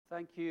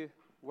Thank you,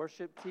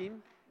 worship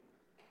team.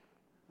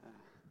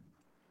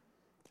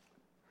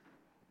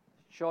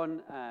 Sean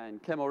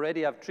and Kim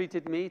already have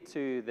treated me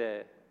to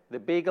the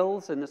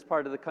bagels in this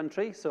part of the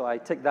country, so I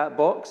ticked that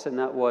box, and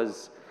that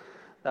was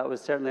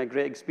certainly a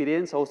great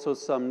experience. Also,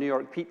 some New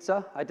York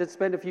pizza. I did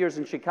spend a few years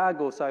in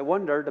Chicago, so I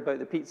wondered about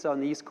the pizza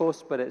on the East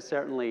Coast, but it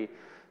certainly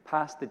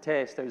passed the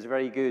test. It was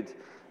very good.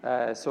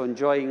 So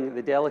enjoying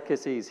the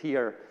delicacies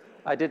here.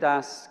 I did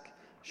ask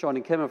Sean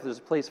and Kim if there's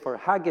a place for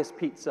haggis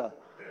pizza.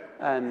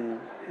 A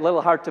little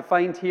hard to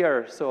find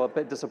here, so a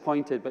bit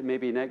disappointed, but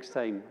maybe next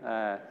time.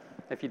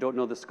 If you don't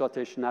know, the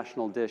Scottish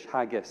national dish,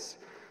 haggis,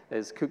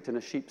 is cooked in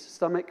a sheep's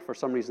stomach. For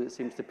some reason, it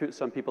seems to put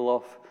some people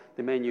off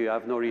the menu. I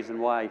have no reason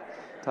why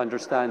to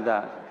understand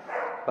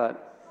that.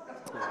 But,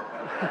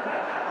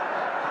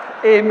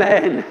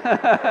 amen.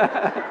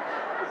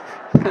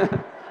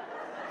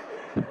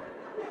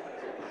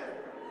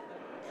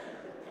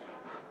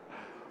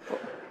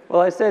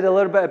 Well, I said a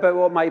little bit about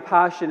what my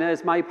passion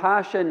is. My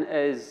passion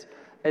is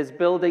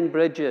building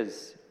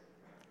bridges,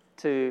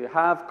 to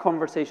have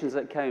conversations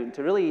that count,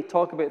 to really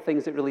talk about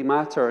things that really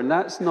matter. And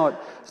it's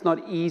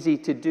not easy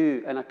to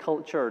do in a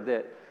culture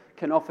that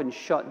can often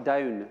shut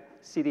down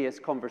serious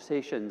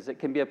conversations. It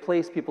can be a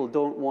place people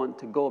don't want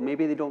to go.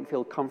 Maybe they don't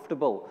feel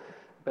comfortable.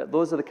 But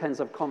those are the kinds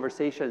of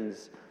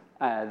conversations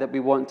that we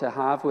want to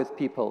have with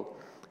people.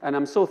 And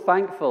I'm so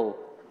thankful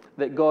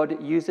that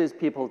God uses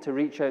people to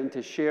reach out and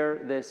to share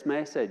this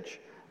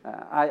message.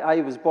 I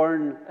was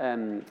born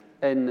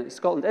in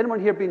Scotland.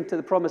 Anyone here been to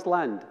the Promised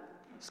Land?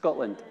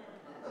 Scotland.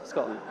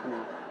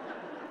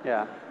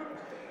 Yeah.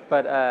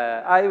 But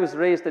I was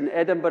raised in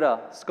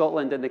Edinburgh,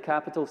 Scotland, in the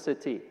capital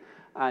city.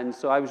 And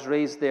so I was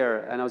raised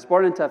there. And I was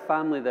born into a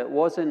family that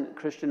wasn't a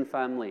Christian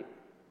family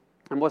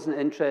and wasn't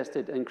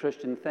interested in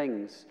Christian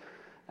things.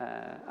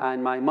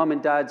 And my mum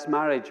and dad's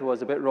marriage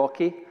was a bit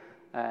rocky.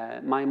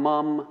 My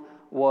mum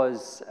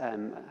was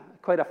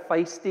quite a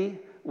feisty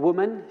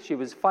woman. She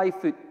was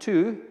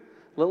 5'2",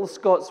 little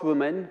Scots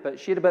woman, but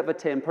she had a bit of a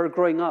temper.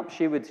 Growing up,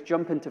 she would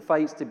jump into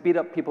fights to beat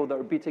up people that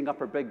were beating up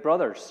her big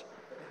brothers.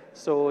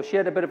 So she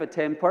had a bit of a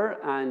temper,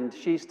 and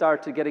she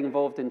started getting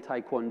involved in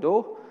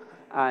Taekwondo,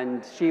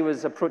 and she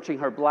was approaching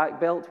her black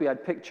belt. We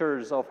had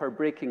pictures of her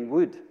breaking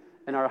wood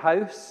in our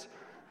house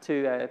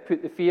to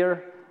put the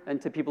fear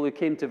into people who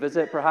came to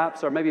visit,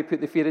 perhaps, or maybe put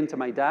the fear into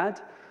my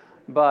dad.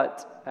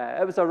 But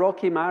it was a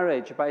rocky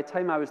marriage. By the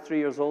time I was 3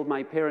 years old,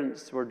 my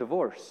parents were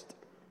divorced.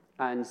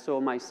 And so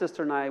my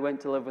sister and I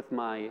went to live with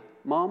my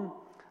mom,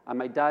 and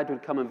my dad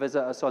would come and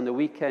visit us on the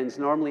weekends,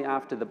 normally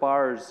after the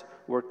bars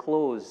were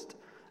closed.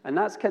 And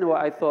that's kind of what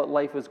I thought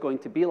life was going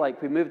to be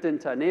like. We moved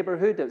into a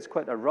neighborhood. It was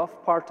quite a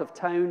rough part of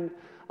town,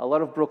 a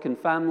lot of broken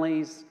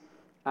families.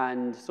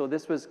 And so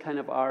this was kind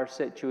of our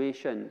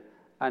situation,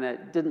 and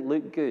it didn't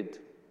look good.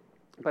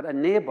 But a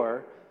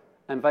neighbor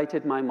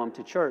invited my mom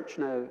to church.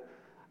 Now,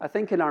 I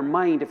think in our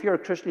mind, if you're a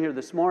Christian here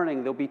this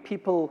morning, there'll be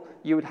people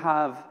you would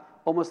have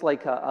almost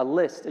like a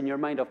list in your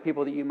mind of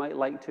people that you might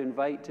like to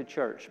invite to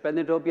church. But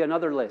then there'll be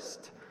another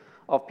list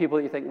of people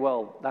that you think,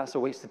 well, that's a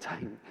waste of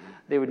time.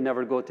 They would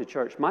never go to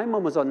church. My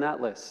mom was on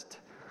that list.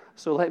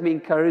 So let me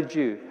encourage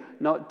you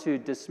not to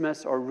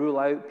dismiss or rule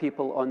out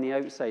people on the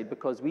outside,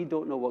 because we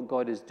don't know what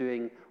God is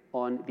doing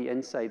on the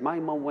inside. My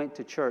mom went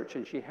to church,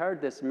 and she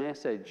heard this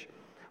message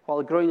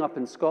while growing up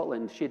in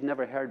Scotland she had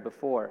never heard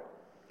before,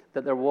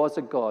 that there was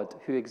a God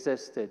who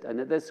existed, and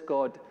that this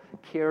God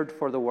cared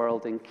for the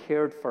world and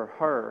cared for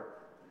her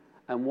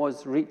and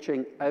was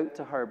reaching out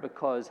to her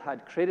because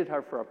had created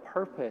her for a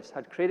purpose,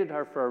 had created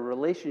her for a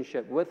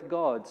relationship with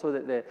God, so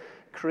that the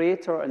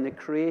creator and the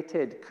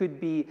created could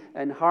be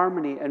in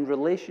harmony and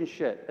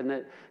relationship, and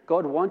that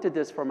God wanted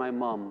this for my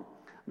mom.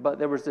 But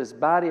there was this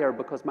barrier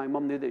because my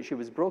mom knew that she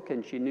was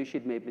broken. She knew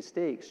she'd made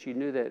mistakes. She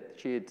knew that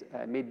she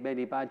had made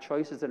many bad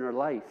choices in her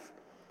life.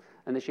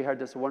 And then she heard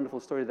this wonderful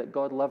story that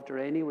God loved her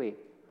anyway.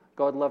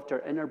 God loved her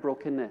in her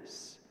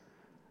brokenness.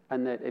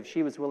 And that if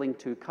she was willing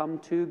to come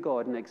to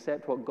God and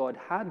accept what God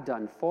had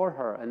done for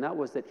her, and that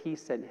was that he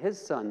sent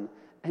his son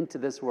into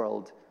this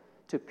world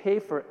to pay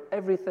for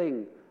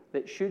everything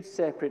that should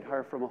separate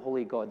her from a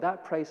holy God.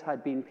 That price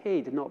had been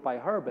paid, not by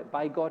her, but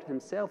by God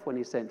himself when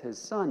he sent his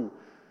son.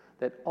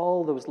 That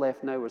all that was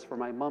left now was for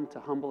my mum to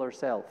humble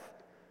herself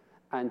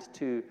and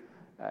to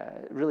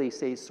really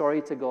say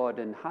sorry to God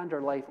and hand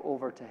her life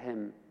over to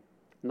him,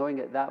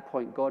 knowing at that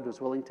point God was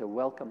willing to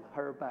welcome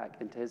her back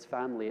into his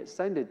family. It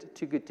sounded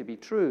too good to be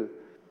true.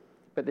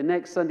 But the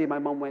next Sunday, my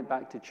mum went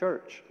back to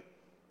church,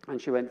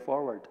 and she went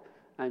forward,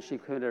 and she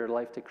committed her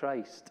life to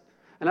Christ.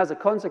 And as a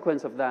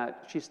consequence of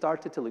that, she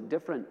started to look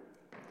different.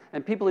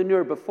 And people who knew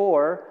her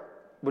before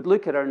would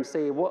look at her and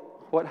say,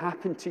 what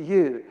happened to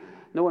you?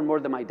 No one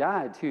more than my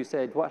dad, who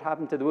said, what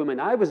happened to the woman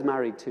I was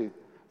married to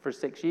for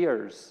 6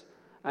 years?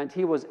 And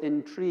he was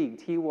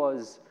intrigued. He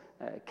was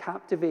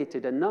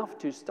captivated enough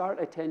to start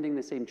attending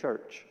the same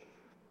church.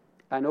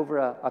 And over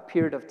a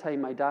period of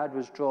time, my dad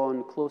was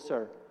drawn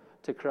closer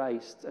to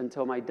Christ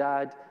until my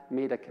dad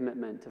made a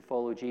commitment to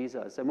follow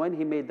Jesus. And when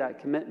he made that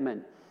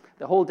commitment,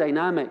 the whole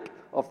dynamic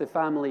of the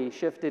family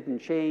shifted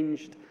and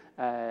changed.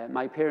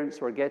 My parents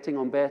were getting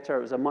on better.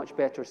 It was a much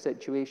better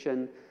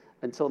situation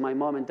until my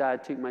mom and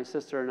dad took my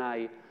sister and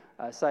I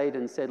aside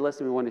and said,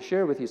 listen, we want to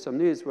share with you some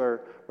news. We're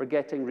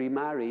getting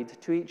remarried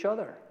to each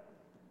other.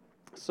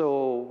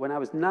 So when I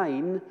was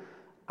 9,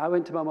 I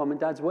went to my mom and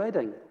dad's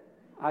wedding.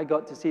 I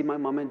got to see my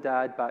mom and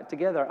dad back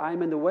together.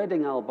 I'm in the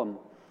wedding album.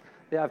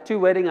 They have 2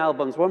 wedding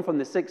albums, one from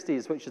the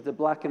 60s, which is the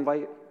black and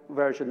white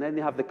version. Then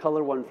they have the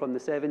color one from the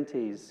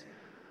 70s.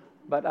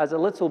 But as a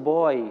little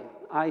boy,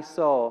 I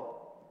saw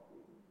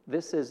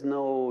this is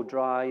no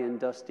dry and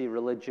dusty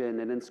religion.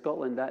 And in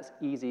Scotland, that's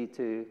easy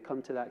to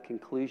come to that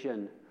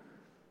conclusion.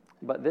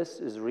 But this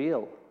is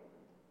real.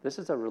 This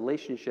is a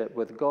relationship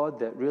with God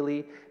that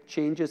really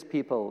changes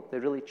people,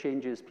 that really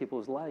changes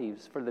people's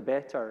lives for the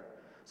better.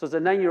 So as a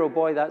 9-year-old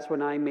boy, that's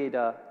when I made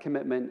a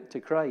commitment to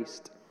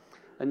Christ.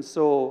 And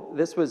so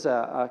this was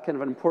a kind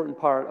of an important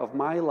part of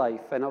my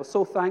life. And I was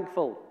so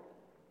thankful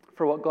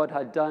for what God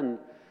had done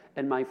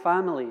in my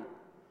family.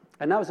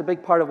 And that was a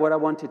big part of what I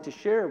wanted to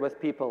share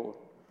with people.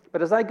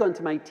 But as I got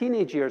into my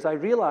teenage years, I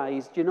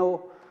realized,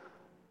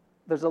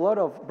 there's a lot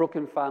of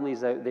broken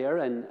families out there,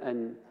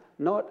 and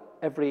not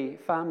every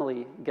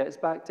family gets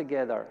back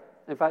together.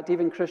 In fact,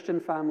 even Christian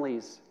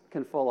families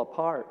can fall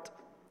apart.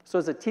 So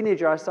as a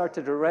teenager, I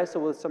started to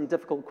wrestle with some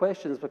difficult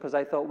questions because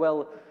I thought,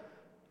 well,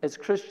 is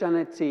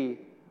Christianity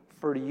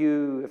for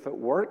you if it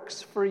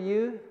works for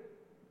you?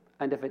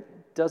 And if it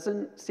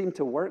doesn't seem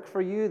to work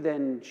for you,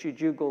 then should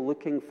you go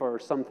looking for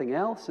something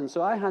else? And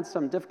so I had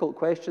some difficult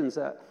questions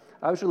that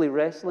I was really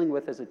wrestling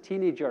with as a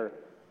teenager.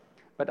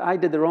 But I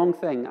did the wrong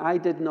thing. I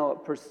did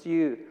not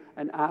pursue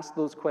and ask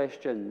those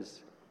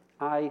questions.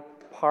 I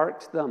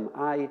parked them.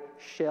 I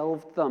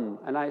shelved them.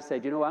 And I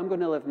said, I'm going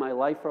to live my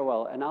life for a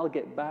while, and I'll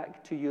get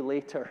back to you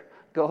later,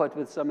 God,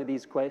 with some of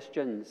these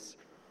questions.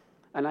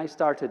 And I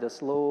started a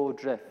slow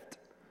drift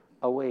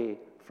away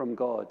from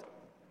God.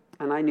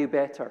 And I knew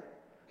better,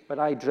 but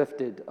I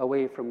drifted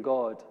away from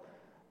God.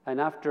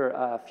 And after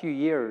a few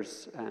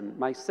years,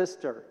 my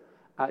sister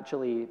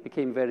actually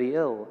became very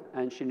ill,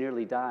 and she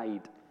nearly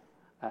died.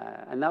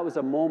 And that was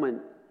a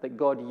moment that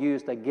God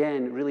used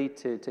again really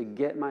to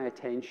get my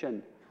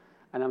attention.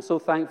 And I'm so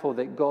thankful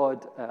that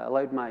God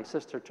allowed my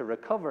sister to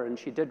recover, and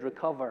she did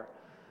recover.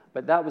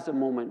 But that was a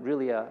moment,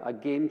 really a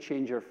game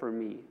changer for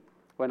me,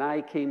 when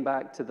I came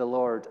back to the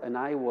Lord and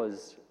I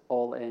was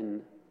all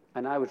in,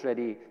 and I was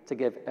ready to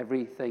give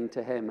everything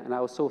to Him. And I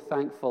was so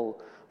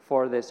thankful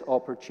for this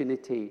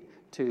opportunity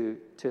to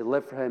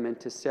live for Him and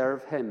to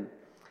serve Him.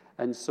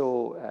 And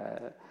so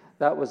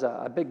that was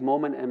a big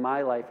moment in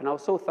my life. And I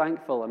was so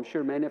thankful. I'm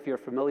sure many of you are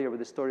familiar with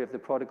the story of the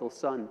prodigal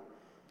son,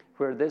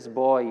 where this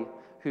boy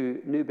who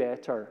knew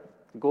better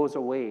goes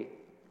away,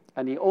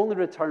 and he only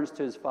returns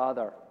to his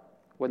father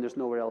when there's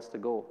nowhere else to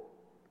go.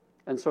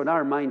 And so in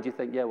our mind, you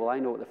think, yeah, well, I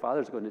know what the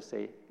father's going to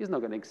say. He's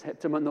not going to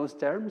accept him on those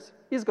terms.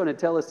 He's going to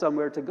tell us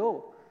somewhere to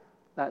go.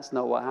 That's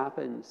not what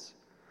happens.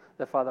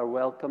 The father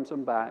welcomes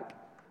him back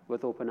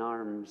with open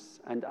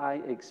arms. And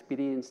I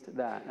experienced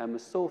that. I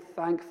was so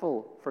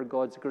thankful for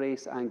God's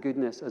grace and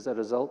goodness as a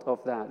result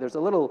of that. There's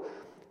a little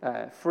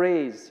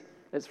phrase.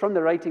 It's from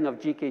the writing of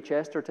G.K.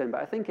 Chesterton,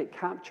 but I think it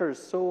captures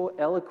so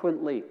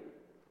eloquently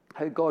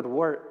how God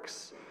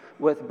works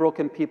with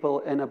broken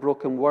people in a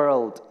broken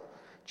world.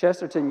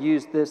 Chesterton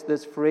used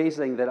this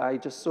phrasing that I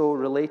just so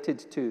related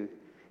to.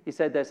 He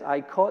said this: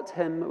 I caught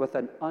him with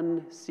an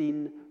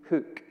unseen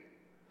hook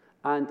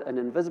and an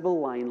invisible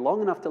line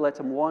long enough to let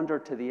him wander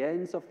to the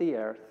ends of the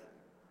earth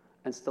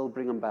and still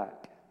bring him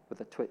back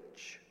with a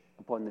twitch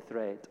upon the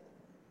thread.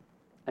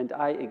 And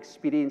I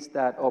experienced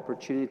that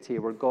opportunity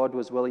where God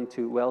was willing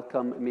to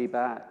welcome me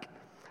back.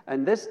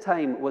 And this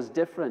time was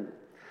different.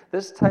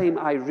 This time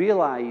I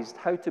realized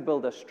how to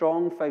build a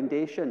strong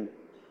foundation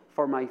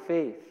for my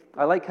faith.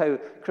 I like how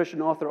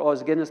Christian author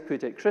Os Guinness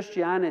put it: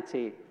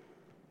 Christianity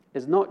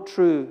is not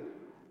true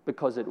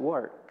because it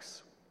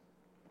works.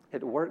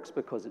 It works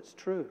because it's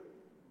true.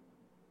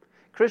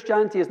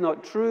 Christianity is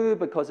not true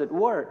because it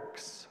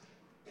works.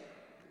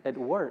 It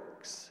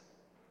works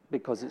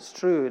because it's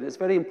true. And it's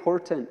very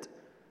important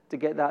to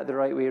get that the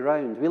right way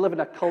around. We live in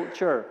a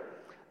culture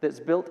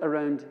that's built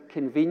around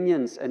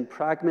convenience and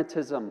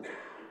pragmatism.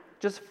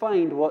 Just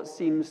find what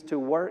seems to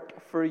work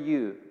for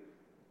you.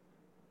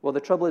 Well, the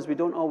trouble is we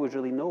don't always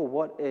really know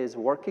what is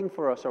working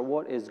for us or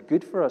what is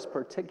good for us,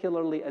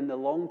 particularly in the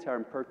long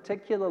term,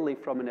 particularly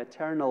from an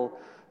eternal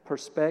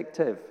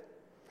perspective.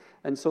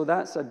 And so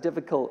that's a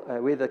difficult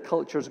way the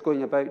culture's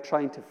going about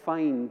trying to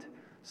find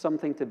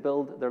something to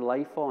build their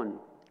life on.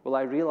 Well,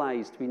 I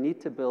realized we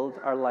need to build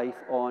our life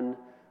on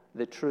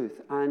the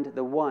truth and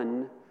the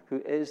one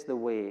who is the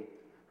way,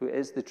 who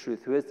is the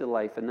truth, who is the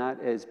life, and that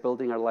is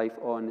building our life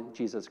on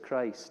Jesus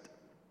Christ.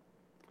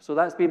 So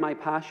that's been my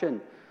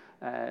passion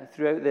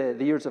throughout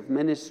the years of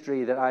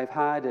ministry that I've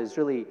had, is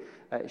really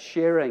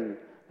sharing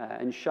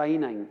and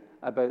shining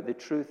about the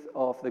truth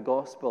of the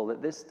gospel,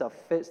 that this stuff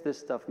fits, this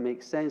stuff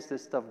makes sense,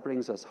 this stuff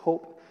brings us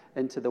hope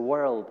into the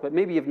world. But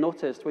maybe you've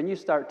noticed when you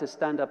start to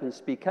stand up and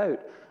speak out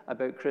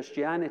about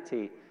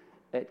Christianity,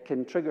 it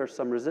can trigger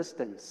some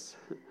resistance.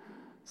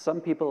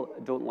 Some people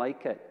don't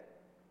like it.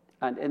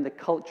 And in the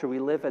culture we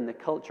live in, the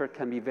culture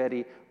can be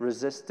very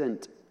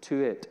resistant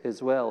to it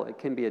as well. It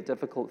can be a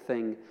difficult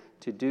thing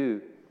to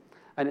do.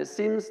 And it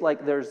seems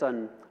like there's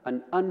an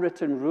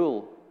unwritten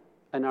rule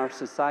in our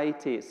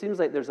society. It seems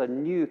like there's a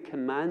new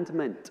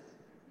commandment.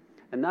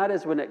 And that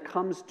is when it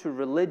comes to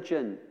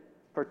religion,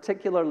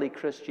 particularly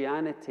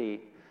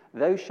Christianity,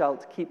 thou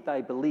shalt keep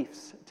thy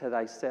beliefs to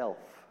thyself.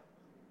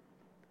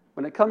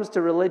 When it comes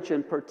to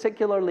religion,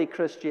 particularly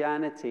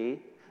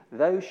Christianity,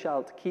 thou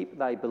shalt keep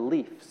thy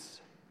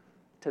beliefs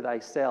to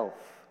thyself.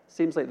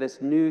 Seems like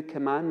this new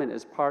commandment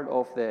is part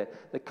of the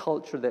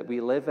culture that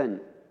we live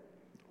in.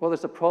 Well,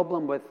 there's a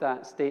problem with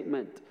that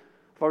statement.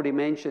 I've already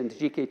mentioned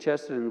G.K.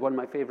 Chesterton, one of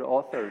my favorite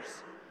authors.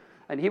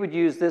 And he would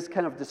use this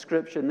kind of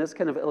description, this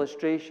kind of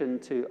illustration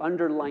to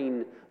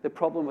underline the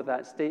problem with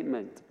that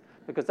statement.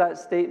 Because that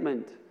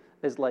statement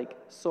is like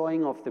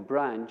sawing off the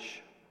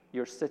branch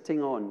you're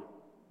sitting on.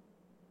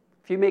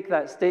 If you make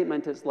that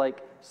statement, it's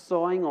like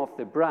sawing off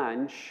the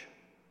branch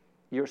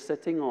you're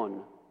sitting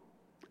on.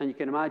 And you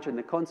can imagine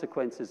the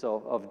consequences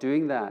of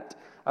doing that.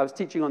 I was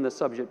teaching on this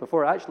subject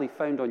before. I actually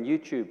found on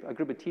YouTube a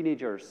group of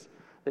teenagers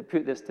that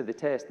put this to the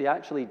test. They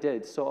actually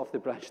did saw off the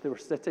branch they were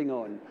sitting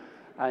on.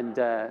 And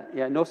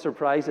no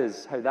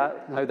surprises how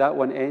that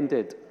one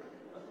ended.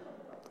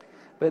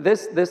 But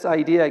this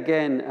idea,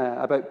 again,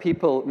 about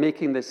people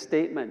making this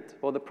statement,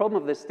 well, the problem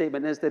of this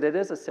statement is that it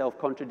is a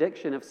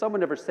self-contradiction. If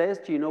someone ever says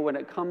to you, when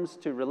it comes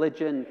to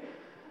religion,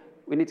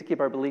 we need to keep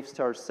our beliefs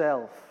to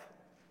ourselves,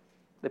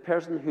 the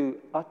person who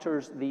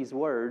utters these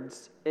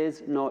words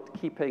is not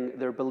keeping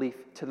their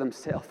belief to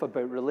themselves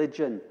about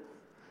religion.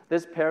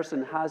 This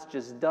person has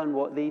just done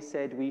what they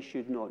said we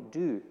should not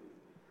do.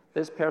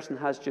 This person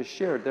has just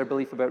shared their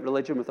belief about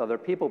religion with other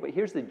people. But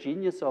here's the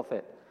genius of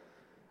it.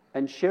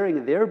 In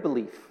sharing their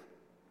belief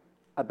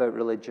about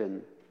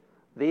religion,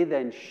 they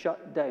then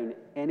shut down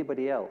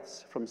anybody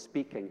else from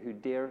speaking who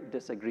dare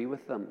disagree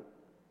with them.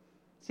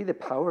 See the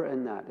power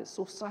in that? It's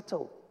so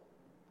subtle.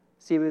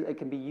 See, it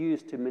can be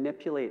used to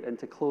manipulate and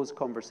to close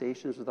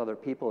conversations with other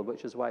people,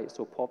 which is why it's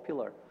so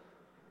popular.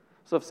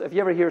 So if you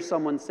ever hear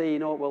someone say,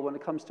 when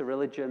it comes to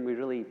religion, we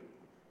really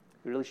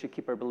should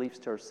keep our beliefs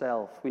to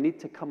ourselves. We need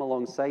to come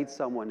alongside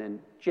someone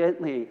and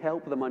gently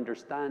help them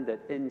understand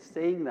that in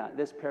saying that,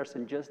 this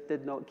person just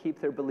did not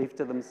keep their belief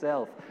to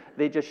themselves.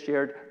 They just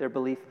shared their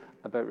belief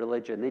about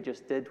religion. They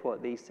just did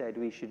what they said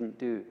we shouldn't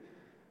do.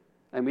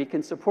 And we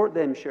can support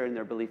them sharing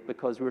their belief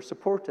because we're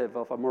supportive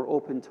of a more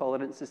open,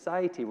 tolerant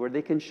society where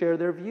they can share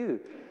their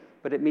view.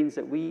 But it means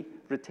that we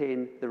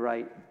retain the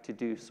right to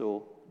do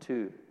so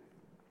too.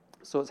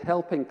 So it's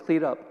helping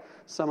clear up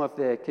some of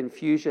the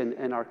confusion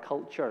in our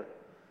culture.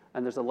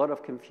 And there's a lot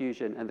of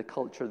confusion in the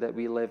culture that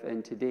we live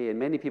in today. And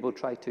many people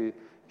try to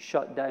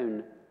shut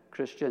down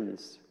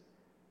Christians,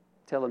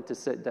 tell them to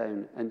sit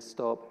down and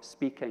stop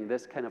speaking,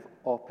 this kind of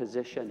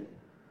opposition.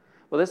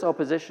 Well, this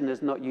opposition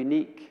is not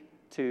unique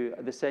to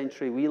the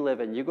century we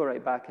live in. You go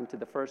right back into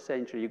the first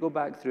century. You go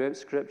back throughout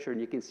Scripture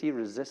and you can see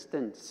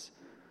resistance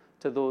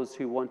to those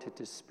who wanted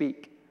to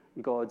speak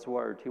God's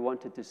word, who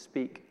wanted to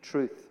speak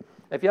truth.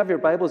 If you have your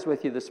Bibles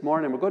with you this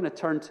morning, we're going to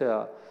turn to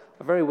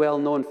a very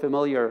well-known,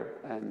 familiar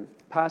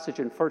passage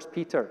in 1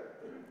 Peter.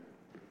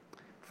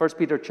 1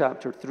 Peter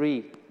chapter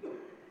 3.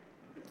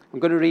 I'm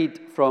going to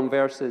read from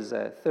verses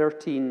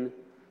 13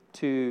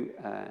 to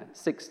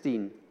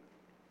 16.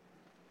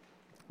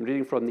 I'm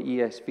reading from the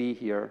ESV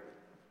here.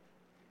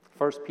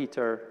 1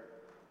 Peter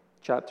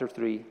chapter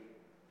 3,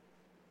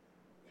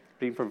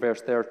 reading from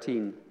verse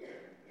 13.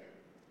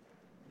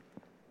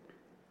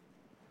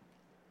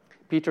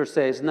 Peter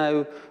says,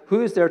 "Now,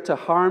 who is there to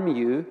harm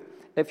you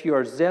if you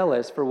are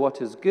zealous for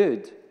what is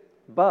good?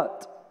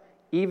 But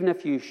even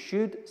if you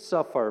should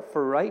suffer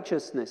for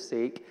righteousness'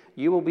 sake,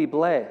 you will be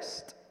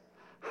blessed.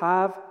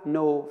 Have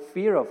no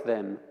fear of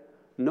them,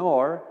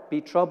 nor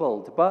be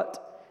troubled,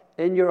 but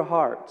in your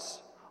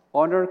hearts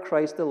honor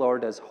Christ the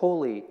Lord as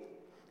holy,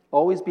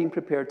 always being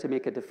prepared to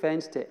make a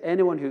defense to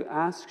anyone who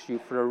asks you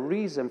for a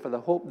reason for the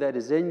hope that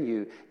is in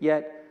you,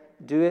 yet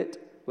do it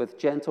with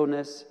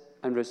gentleness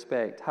and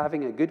respect,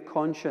 having a good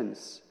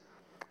conscience,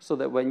 so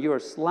that when you are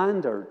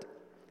slandered,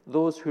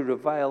 those who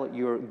revile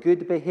your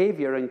good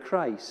behavior in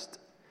Christ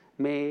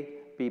may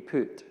be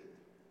put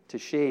to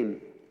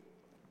shame."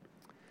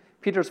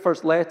 Peter's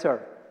first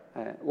letter,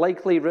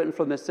 likely written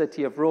from the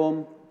city of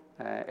Rome,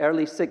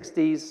 early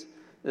 60s.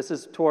 This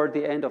is toward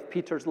the end of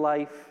Peter's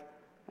life.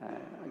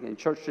 Again,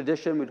 church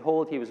tradition would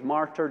hold he was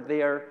martyred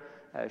there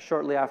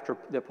shortly after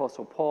the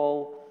Apostle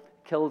Paul,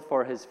 killed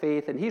for his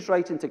faith. And he's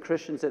writing to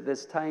Christians at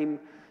this time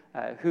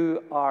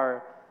who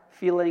are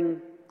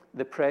feeling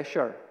the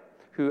pressure,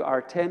 who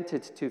are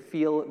tempted to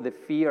feel the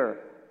fear,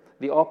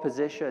 the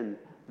opposition,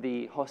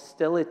 the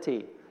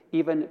hostility,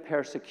 even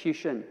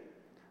persecution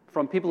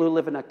from people who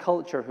live in a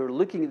culture who are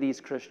looking at these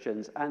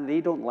Christians and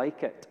they don't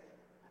like it.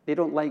 They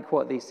don't like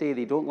what they say.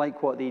 They don't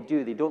like what they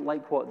do. They don't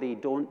like what they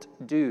don't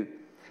do.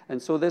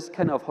 And so this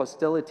kind of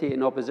hostility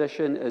and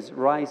opposition is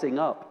rising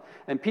up.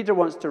 And Peter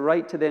wants to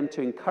write to them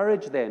to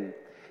encourage them.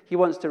 He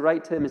wants to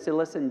write to them and say,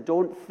 listen,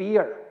 don't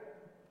fear.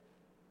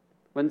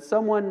 When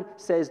someone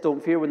says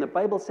don't fear, when the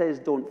Bible says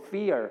don't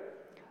fear,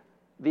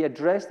 they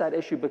address that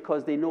issue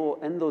because they know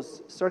in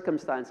those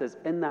circumstances,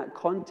 in that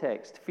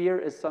context, fear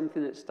is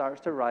something that starts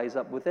to rise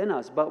up within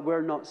us. But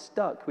we're not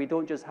stuck. We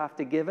don't just have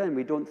to give in.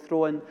 We don't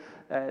throw in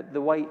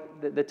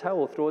the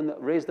towel,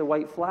 raise the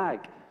white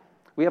flag.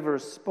 We have a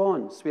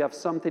response. We have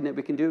something that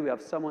we can do. We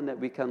have someone that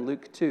we can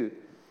look to.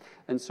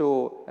 And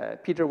so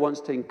Peter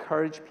wants to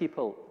encourage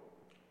people.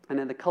 And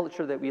in the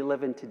culture that we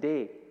live in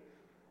today,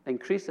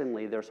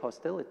 increasingly there's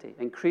hostility.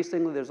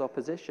 Increasingly there's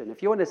opposition.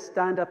 If you want to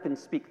stand up and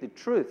speak the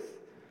truth,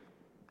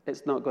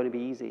 it's not going to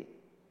be easy.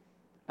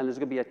 And there's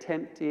going to be a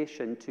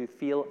temptation to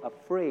feel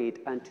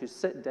afraid and to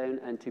sit down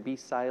and to be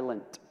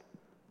silent.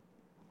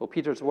 Well,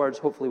 Peter's words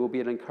hopefully will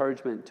be an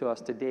encouragement to us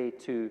today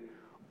to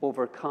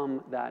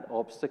overcome that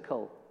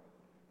obstacle,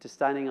 to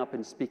standing up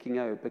and speaking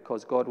out,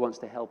 because God wants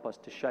to help us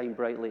to shine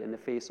brightly in the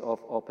face of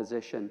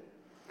opposition.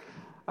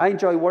 I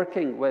enjoy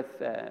working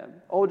with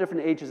all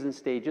different ages and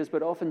stages,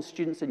 but often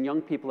students and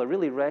young people are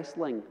really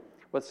wrestling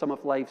with some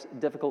of life's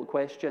difficult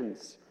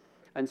questions.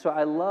 And so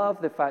I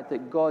love the fact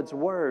that God's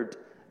word,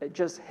 it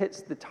just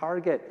hits the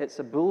target. It's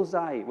a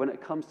bullseye when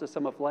it comes to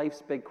some of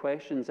life's big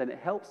questions, and it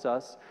helps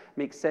us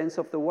make sense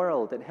of the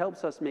world. It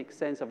helps us make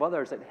sense of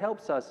others. It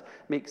helps us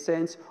make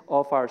sense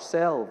of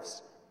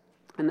ourselves.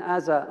 And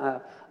as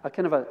a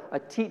kind of a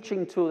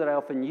teaching tool that I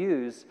often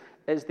use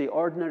is the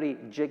ordinary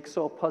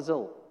jigsaw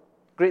puzzle.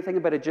 Great thing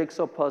about a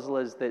jigsaw puzzle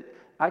is that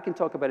I can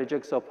talk about a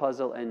jigsaw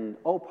puzzle in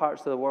all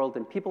parts of the world,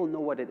 and people know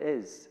what it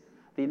is.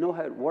 They know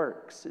how it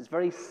works. It's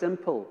very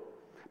simple.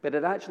 But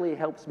it actually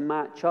helps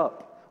match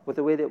up with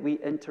the way that we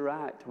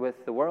interact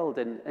with the world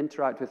and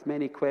interact with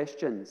many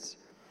questions.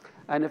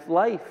 And if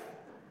life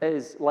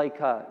is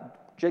like a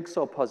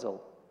jigsaw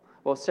puzzle,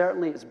 well,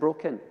 certainly it's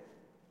broken.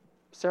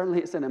 Certainly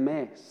it's in a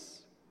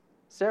mess.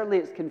 Certainly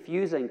it's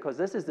confusing, because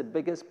this is the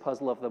biggest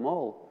puzzle of them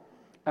all.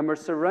 And we're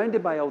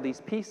surrounded by all these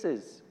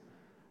pieces.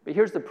 But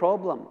here's the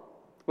problem.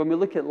 When we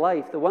look at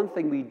life, the one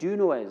thing we do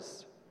know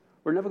is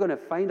we're never going to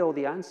find all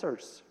the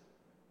answers.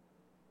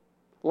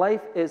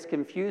 Life is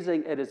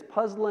confusing. It is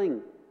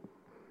puzzling.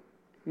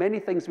 Many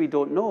things we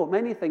don't know.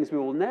 Many things we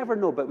will never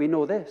know, but we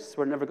know this.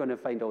 We're never going to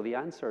find all the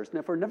answers. And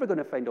if we're never going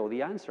to find all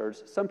the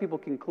answers, some people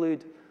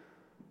conclude,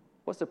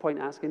 what's the point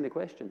asking the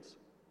questions?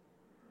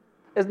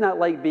 Isn't that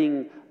like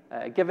being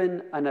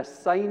given an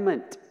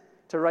assignment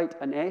to write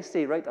an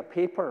essay, write a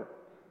paper?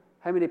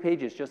 How many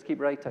pages? Just keep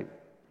writing.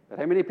 But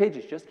how many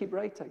pages? Just keep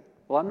writing.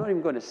 Well, I'm not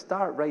even going to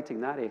start writing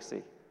that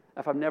essay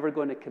if I'm never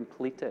going to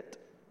complete it.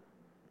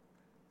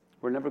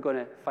 We're never going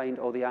to find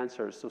all the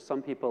answers. So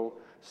some people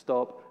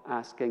stop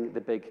asking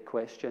the big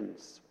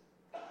questions.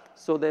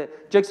 So the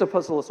jigsaw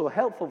puzzle is so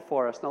helpful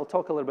for us, and I'll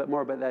talk a little bit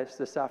more about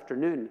this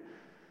afternoon,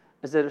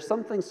 is that there's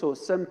something so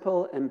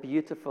simple and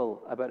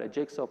beautiful about a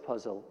jigsaw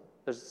puzzle.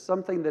 There's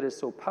something that is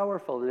so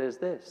powerful, and it is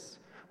this.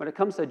 When it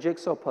comes to a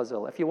jigsaw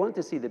puzzle, if you want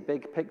to see the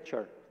big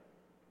picture,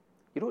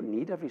 you don't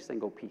need every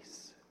single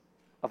piece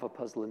of a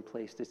puzzle in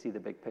place to see the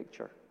big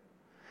picture.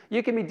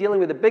 You can be dealing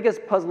with the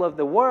biggest puzzle of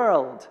the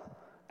world,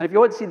 and if you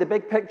want to see the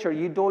big picture,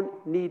 you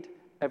don't need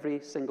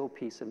every single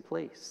piece in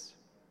place.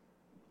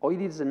 All you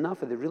need is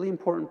enough of the really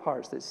important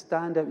parts that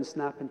stand out and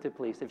snap into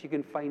place. If you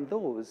can find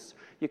those,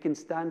 you can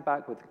stand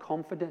back with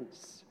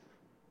confidence.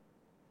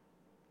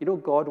 You know,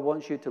 God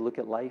wants you to look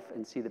at life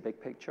and see the big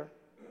picture.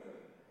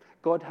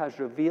 God has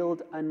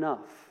revealed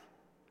enough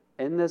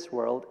in this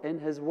world, in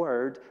His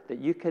Word, that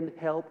you can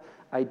help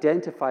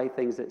identify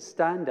things that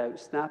stand out,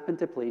 snap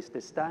into place, to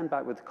stand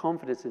back with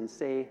confidence and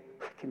say,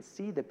 I can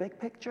see the big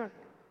picture.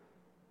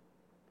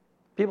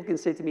 People can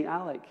say to me,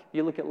 Alec,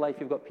 you look at life,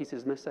 you've got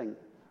pieces missing.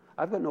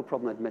 I've got no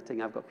problem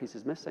admitting I've got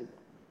pieces missing.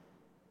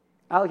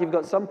 Alec, you've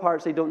got some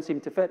parts they don't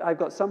seem to fit. I've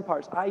got some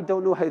parts I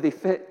don't know how they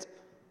fit.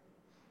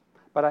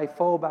 But I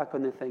fall back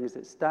on the things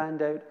that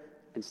stand out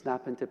and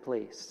snap into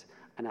place.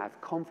 And I have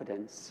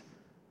confidence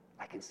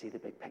I can see the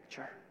big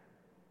picture.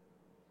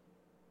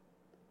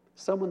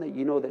 Someone that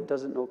you know that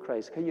doesn't know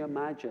Christ, can you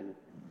imagine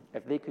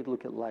if they could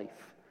look at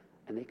life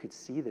and they could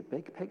see the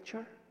big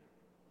picture?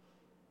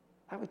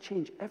 That would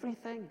change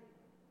everything.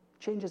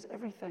 Changes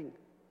everything.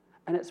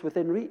 And it's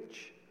within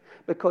reach,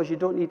 because you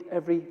don't need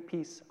every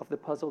piece of the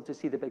puzzle to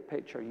see the big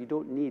picture. You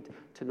don't need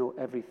to know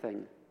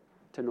everything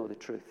to know the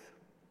truth.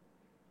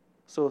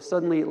 So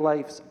suddenly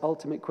life's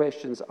ultimate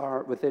questions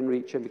are within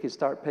reach, and we can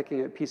start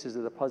picking out pieces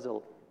of the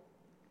puzzle.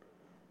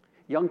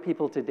 Young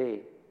people today,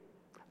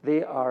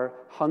 they are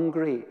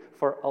hungry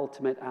for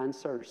ultimate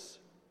answers.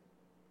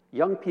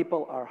 Young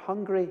people are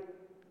hungry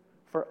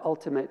for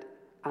ultimate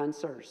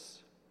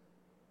answers.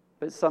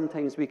 But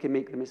sometimes we can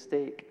make the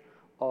mistake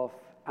of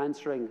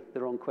answering the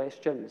wrong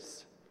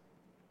questions.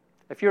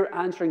 If you're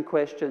answering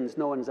questions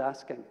no one's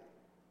asking,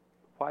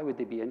 why would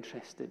they be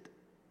interested?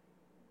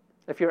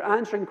 If you're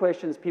answering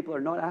questions people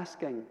are not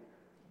asking,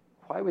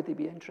 why would they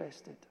be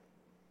interested?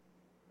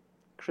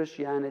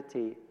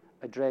 Christianity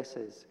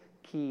addresses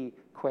key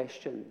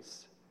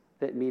questions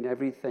that mean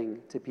everything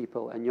to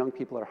people, and young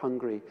people are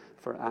hungry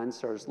for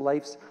answers.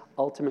 Life's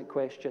ultimate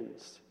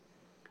questions,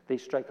 they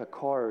strike a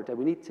chord, and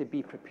we need to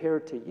be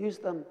prepared to use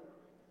them.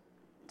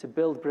 to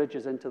build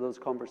bridges into those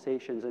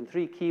conversations. And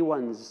 3 key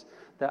ones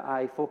that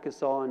I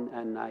focus on,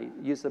 and I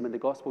use them in the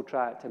gospel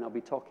tract, and I'll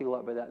be talking a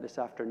lot about that this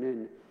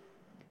afternoon.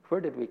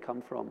 Where did we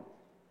come from?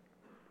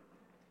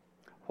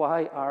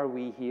 Why are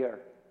we here?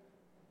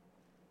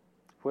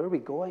 Where are we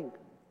going?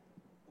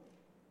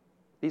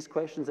 These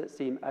questions that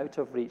seem out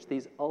of reach,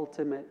 these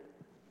ultimate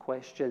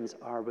questions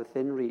are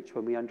within reach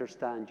when we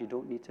understand you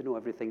don't need to know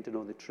everything to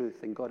know the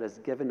truth. And God has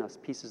given us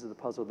pieces of the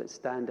puzzle that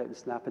stand out and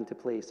snap into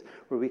place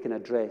where we can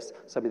address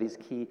some of these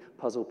key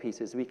puzzle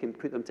pieces. We can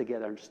put them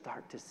together and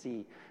start to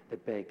see the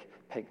big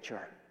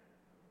picture.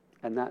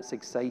 And that's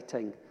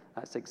exciting.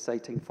 That's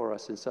exciting for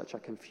us in such a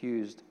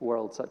confused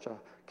world, such a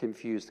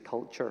confused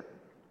culture.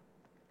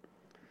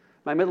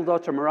 My middle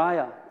daughter,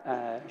 Mariah,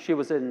 she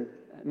was in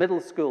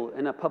middle school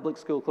in a public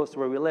school close to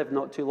where we live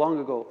not too long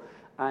ago.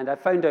 And I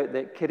found out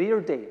that Career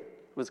Day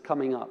was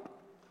coming up.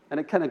 And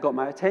it kind of got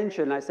my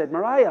attention. I said,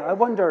 Mariah, I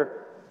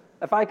wonder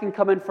if I can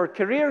come in for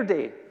Career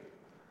Day.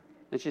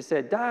 And she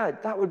said,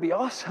 Dad, that would be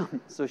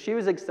awesome. So she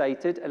was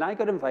excited, and I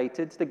got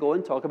invited to go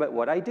and talk about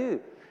what I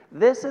do.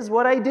 This is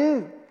what I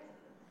do.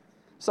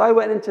 So I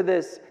went into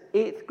this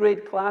 8th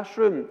grade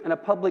classroom in a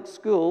public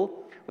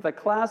school with a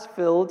class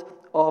filled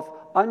of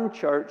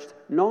unchurched,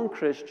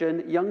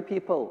 non-Christian young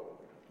people.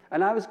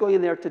 And I was going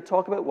in there to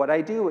talk about what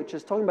I do, which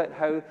is talking about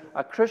how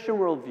a Christian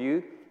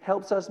worldview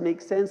helps us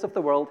make sense of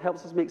the world,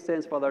 helps us make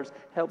sense of others,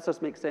 helps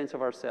us make sense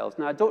of ourselves.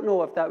 Now, I don't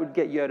know if that would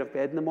get you out of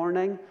bed in the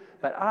morning,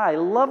 but I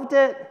loved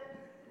it.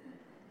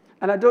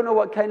 And I don't know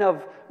what kind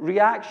of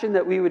reaction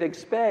that we would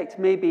expect,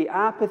 maybe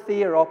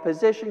apathy or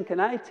opposition. Can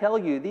I tell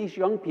you, these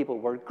young people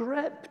were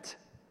gripped.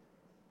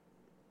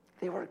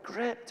 They were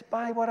gripped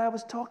by what I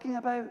was talking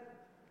about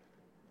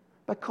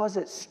because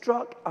it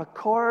struck a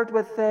chord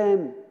with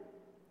them.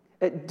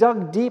 It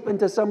dug deep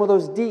into some of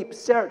those deep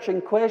searching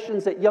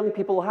questions that young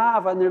people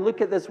have, and they look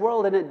at this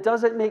world and it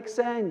doesn't make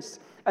sense.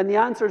 And the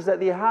answers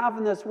that they have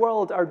in this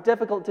world are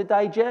difficult to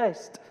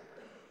digest.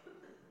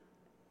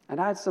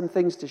 And I had some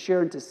things to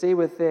share and to say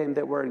with them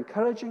that were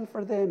encouraging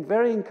for them,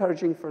 very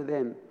encouraging for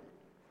them.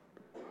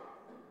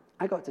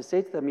 I got to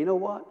say to them, you know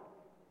what?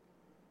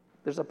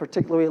 There's a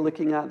particular way of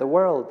looking at the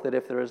world that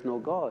if there is no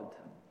God,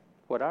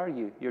 what are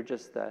you? You're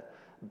just the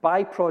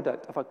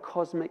byproduct of a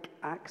cosmic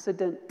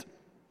accident.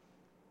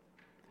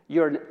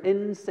 You're an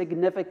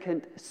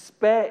insignificant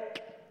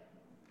speck.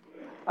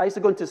 I used to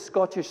go into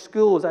Scottish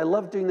schools. I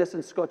love doing this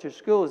in Scottish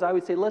schools. I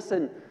would say,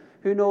 listen,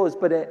 who knows,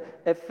 but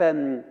if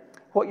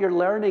what you're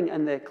learning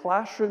in the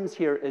classrooms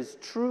here is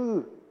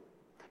true,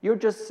 you're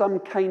just some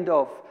kind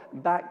of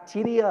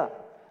bacteria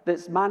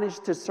that's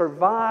managed to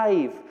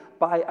survive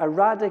by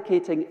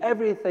eradicating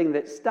everything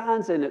that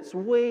stands in its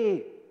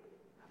way.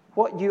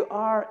 What you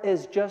are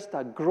is just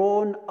a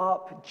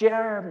grown-up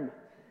germ.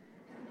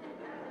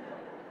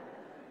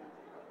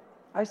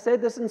 I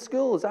said this in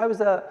schools. I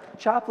was a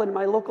chaplain in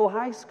my local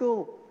high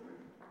school.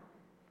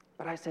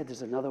 But I said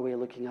there's another way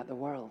of looking at the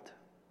world.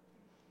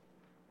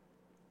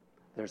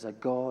 There's a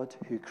God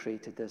who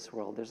created this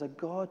world. There's a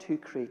God who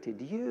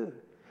created you.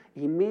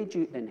 He made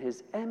you in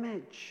his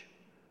image.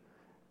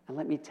 And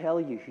let me tell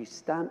you, he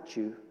stamped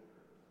you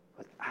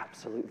with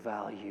absolute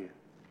value.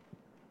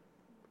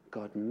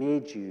 God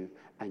made you,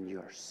 and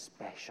you're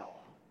special.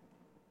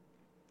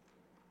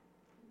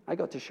 I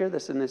got to share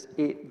this in this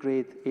 8th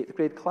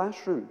grade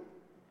classroom.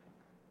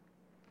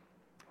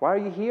 Why are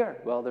you here?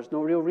 Well, there's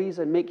no real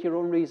reason. Make your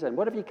own reason.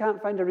 What if you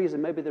can't find a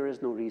reason? Maybe there is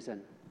no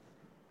reason.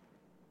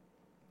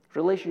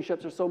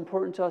 Relationships are so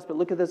important to us, but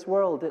look at this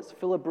world. It's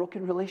full of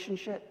broken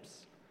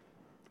relationships.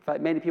 In fact,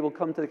 many people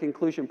come to the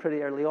conclusion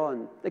pretty early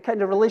on, the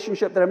kind of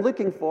relationship that I'm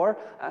looking for,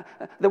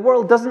 the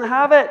world doesn't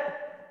have it.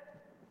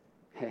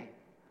 Hey,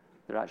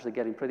 they're actually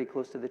getting pretty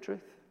close to the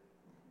truth.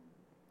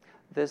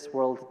 This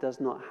world does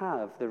not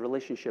have the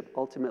relationship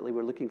ultimately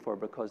we're looking for,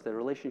 because the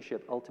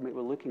relationship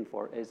ultimately we're looking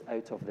for is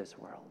out of this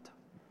world.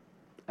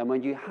 And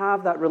when you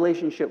have that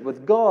relationship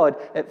with God,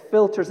 it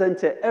filters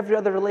into every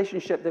other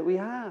relationship that we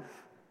have.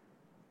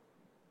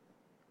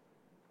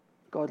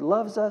 God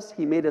loves us.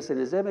 He made us in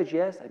his image,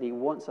 yes, and he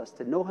wants us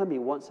to know him. He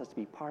wants us to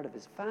be part of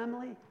his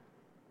family.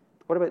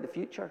 What about the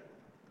future?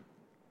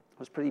 It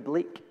was pretty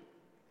bleak.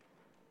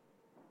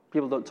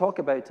 People don't talk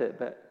about it,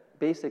 but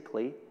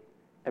basically,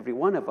 every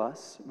one of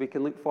us, we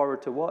can look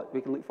forward to what?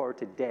 We can look forward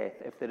to death.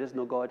 If there is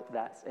no God,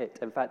 that's it.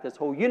 In fact, this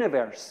whole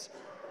universe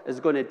is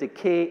going to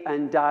decay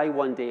and die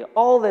one day.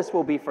 All this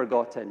will be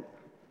forgotten.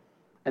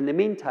 In the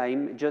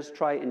meantime, just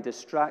try and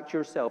distract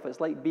yourself. It's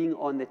like being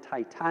on the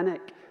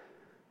Titanic.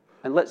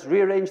 And let's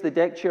rearrange the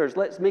deck chairs.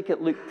 Let's make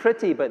it look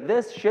pretty, but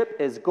this ship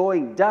is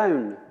going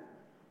down.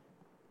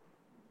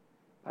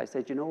 I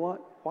said, you know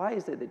what? Why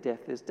is it that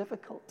death is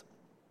difficult?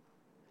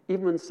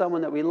 Even when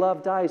someone that we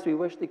love dies, we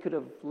wish they could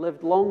have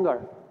lived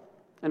longer.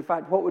 In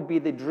fact, what would be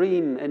the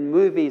dream in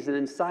movies and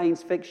in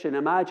science fiction?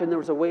 Imagine there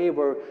was a way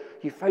where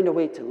you found a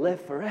way to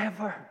live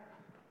forever.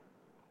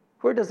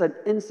 Where does an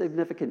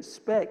insignificant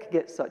speck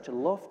get such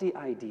lofty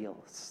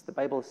ideals? The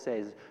Bible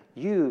says,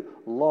 you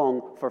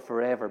long for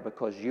forever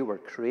because you were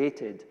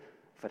created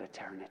for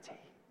eternity.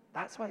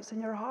 That's why it's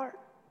in your heart.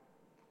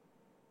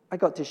 I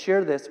got to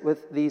share this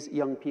with these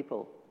young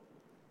people.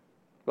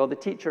 Well, the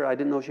teacher, I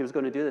didn't know she was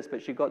going to do this,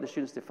 but she got the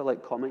students to fill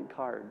out comment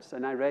cards.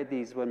 And I read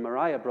these when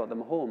Mariah brought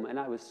them home, and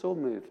I was so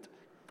moved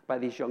by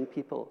these young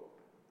people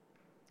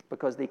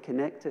because they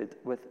connected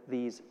with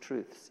these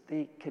truths.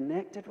 They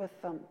connected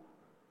with them.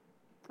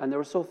 And they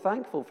were so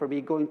thankful for me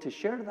going to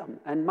share them.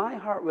 And my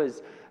heart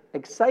was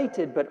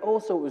excited, but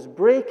also it was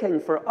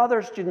breaking for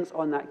other students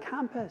on that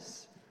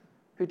campus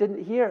who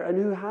didn't hear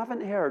and who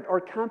haven't heard, or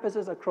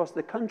campuses across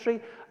the country,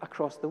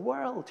 across the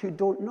world, who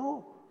don't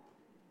know.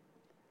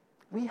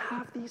 We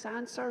have these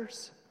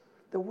answers.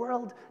 The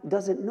world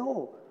doesn't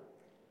know.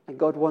 And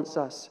God wants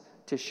us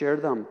to share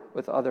them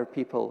with other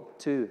people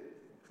too.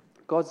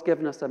 God's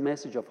given us a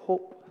message of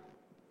hope.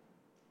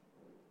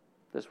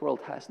 This world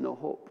has no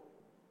hope.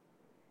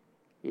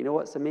 You know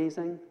what's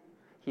amazing?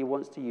 He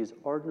wants to use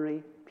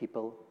ordinary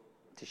people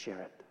to share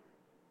it.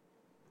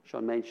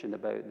 Sean mentioned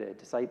about the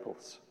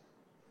disciples.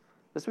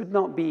 This would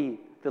not be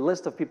the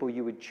list of people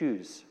you would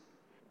choose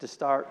to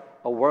start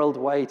a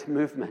worldwide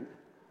movement.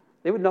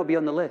 They would not be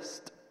on the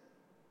list.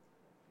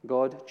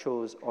 God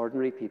chose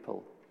ordinary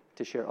people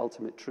to share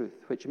ultimate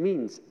truth, which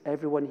means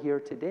everyone here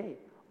today,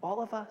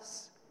 all of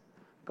us.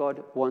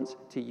 God wants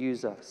to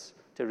use us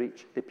to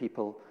reach the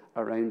people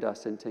around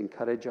us and to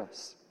encourage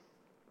us.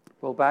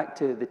 Well, back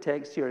to the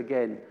text here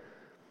again.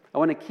 I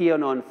want to key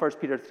on 1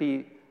 Peter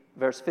 3,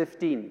 verse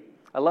 15.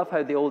 I love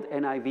how the old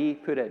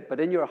NIV put it. But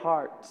in your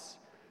hearts,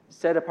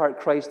 set apart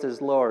Christ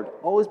as Lord.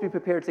 Always be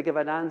prepared to give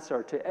an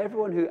answer to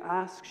everyone who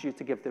asks you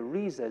to give the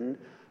reason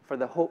for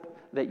the hope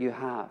that you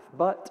have.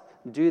 But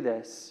do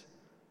this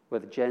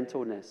with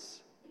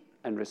gentleness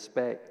and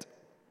respect.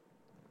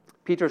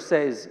 Peter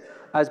says,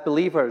 as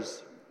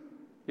believers,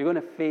 you're going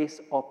to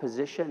face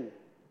opposition.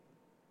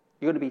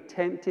 You're going to be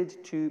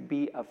tempted to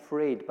be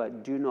afraid,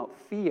 but do not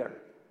fear,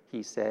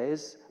 he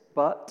says.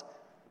 But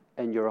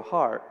in your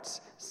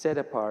hearts, set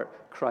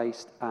apart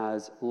Christ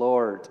as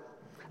Lord.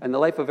 In the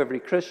life of every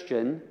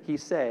Christian, he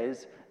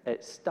says,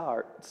 it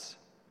starts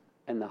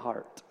in the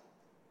heart.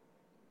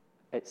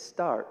 It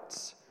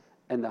starts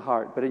in the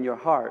heart. But in your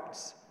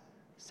hearts,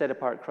 set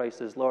apart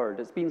Christ as Lord.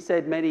 It's been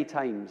said many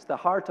times, the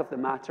heart of the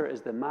matter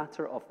is the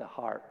matter of the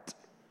heart.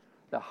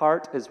 The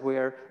heart is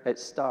where it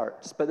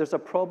starts. But there's a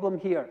problem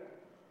here.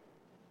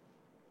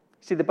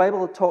 See, the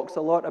Bible talks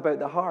a lot about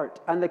the heart,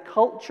 and the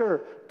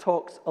culture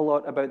talks a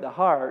lot about the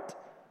heart,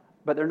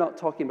 but they're not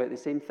talking about the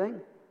same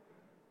thing.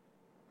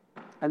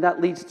 And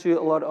that leads to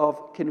a lot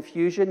of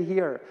confusion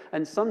here.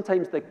 And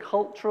sometimes the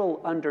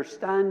cultural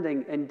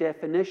understanding and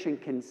definition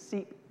can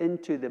seep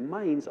into the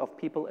minds of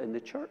people in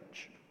the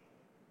church.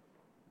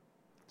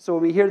 So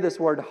when we hear this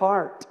word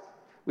heart,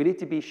 we need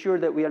to be sure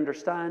that we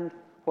understand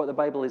what the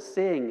Bible is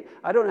saying.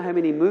 I don't know how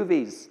many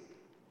movies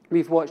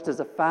we've watched as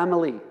a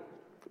family,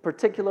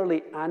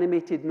 particularly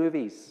animated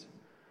movies.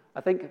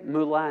 I think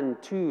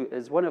Mulan 2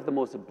 is one of the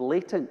most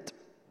blatant.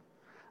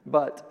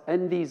 But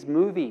in these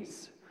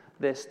movies,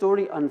 the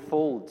story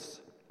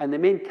unfolds, and the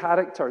main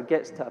character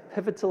gets to a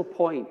pivotal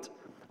point,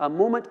 a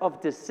moment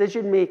of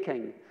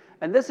decision-making.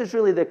 And this is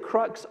really the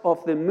crux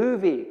of the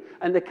movie.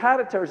 And the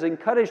character is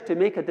encouraged to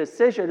make a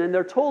decision, and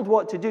they're told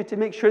what to do to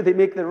make sure they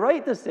make the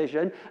right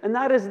decision, and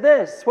that is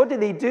this. What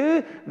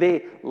do?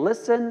 They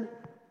listen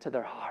to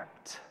their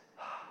heart.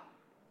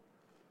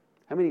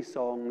 How many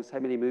songs, how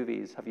many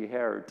movies have you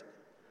heard?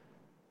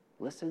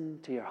 Listen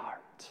to your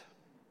heart.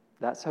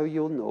 That's how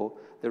you'll know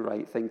the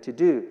right thing to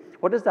do.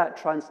 What does that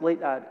translate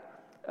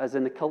as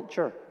in the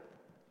culture?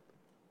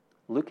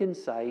 Look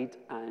inside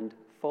and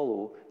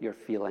follow your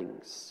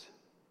feelings.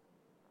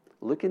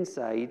 Look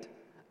inside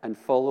and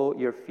follow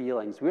your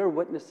feelings. We're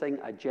witnessing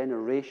a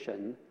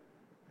generation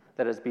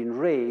that has been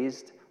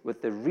raised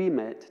with the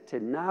remit to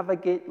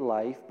navigate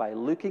life by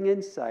looking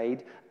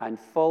inside and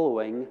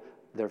following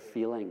their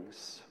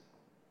feelings.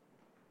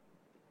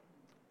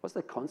 What's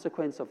the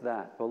consequence of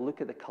that? Well,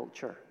 look at the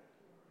culture.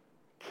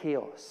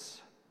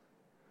 Chaos,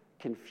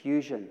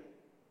 confusion.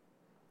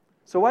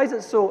 So why is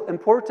it so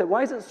important?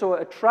 Why is it so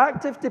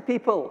attractive to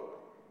people?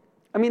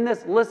 I mean,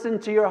 this listen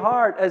to your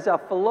heart as a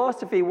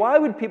philosophy. Why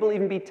would people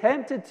even be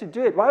tempted to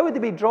do it? Why would they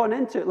be drawn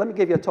into it? Let me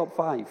give you a top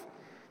 5.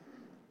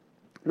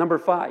 Number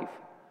 5.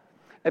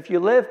 If you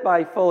live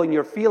by following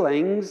your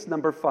feelings,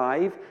 number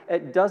 5,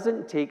 it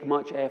doesn't take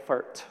much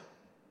effort.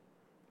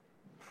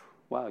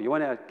 Wow, you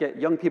want to get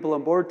young people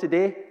on board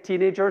today?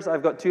 Teenagers,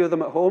 I've got 2 of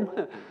them at home.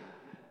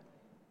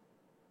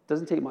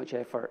 Doesn't take much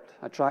effort.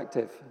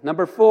 Attractive.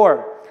 Number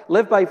 4,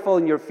 live by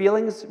following your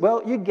feelings.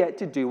 Well, you get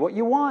to do what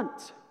you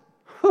want.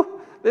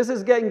 This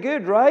is getting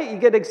good, right? You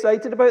get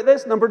excited about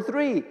this. Number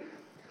 3,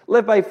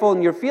 live by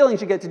following your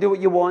feelings. You get to do what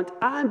you want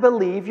and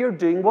believe you're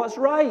doing what's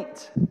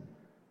right.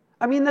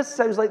 I mean, this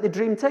sounds like the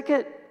dream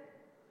ticket.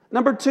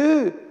 Number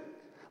 2,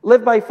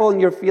 live by following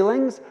your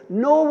feelings.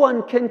 No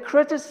one can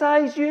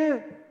criticize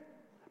you.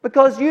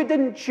 Because you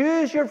didn't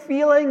choose your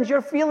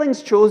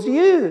feelings chose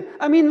you.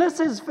 I mean, this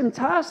is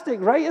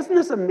fantastic, right? Isn't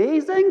this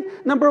amazing?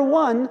 Number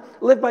 1,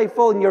 live by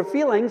following your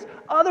feelings.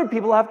 Other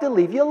people have to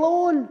leave you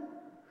alone.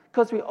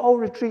 Because we all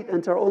retreat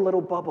into our own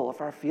little bubble of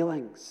our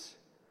feelings.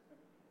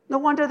 No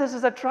wonder this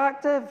is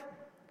attractive.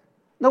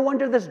 No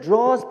wonder this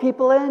draws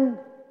people in.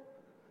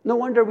 No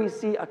wonder we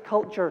see a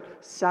culture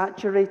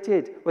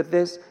saturated with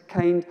this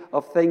kind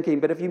of thinking.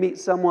 But if you meet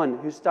someone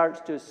who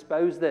starts to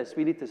espouse this,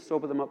 we need to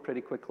sober them up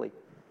pretty quickly.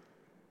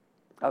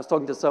 I was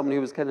talking to someone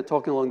who was kind of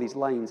talking along these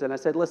lines, and I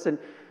said, listen,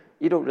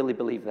 you don't really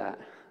believe that.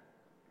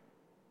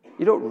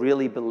 You don't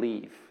really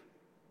believe.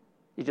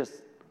 You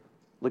just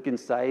look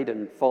inside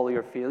and follow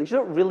your feelings. You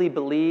don't really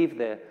believe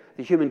the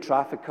human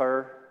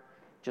trafficker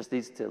just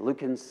needs to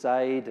look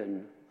inside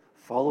and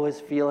follow his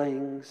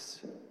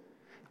feelings,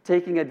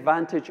 taking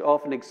advantage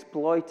of and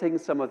exploiting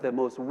some of the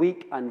most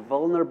weak and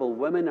vulnerable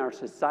women in our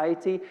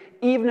society,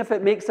 even if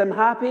it makes him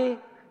happy.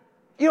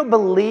 You don't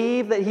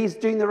believe that he's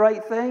doing the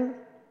right thing?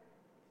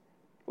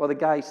 Well, the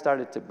guy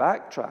started to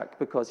backtrack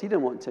because he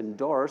didn't want to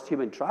endorse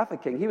human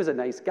trafficking. He was a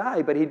nice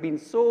guy, but he'd been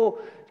so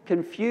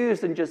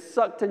confused and just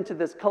sucked into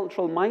this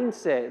cultural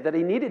mindset that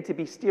he needed to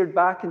be steered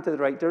back into the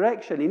right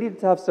direction. He needed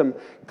to have some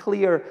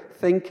clear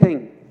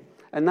thinking.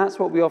 And that's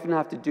what we often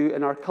have to do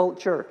in our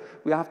culture.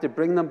 We have to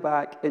bring them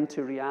back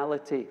into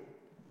reality.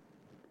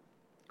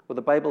 Well,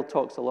 the Bible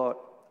talks a lot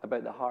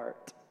about the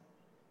heart.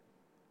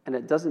 And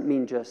it doesn't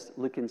mean just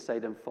look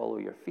inside and follow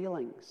your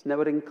feelings.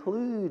 Now, it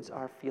includes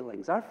our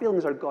feelings. Our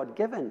feelings are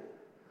God-given.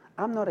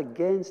 I'm not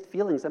against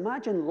feelings.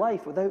 Imagine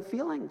life without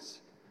feelings,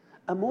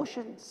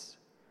 emotions.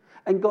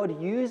 And God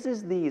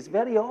uses these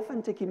very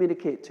often to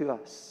communicate to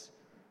us.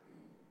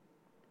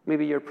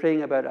 Maybe you're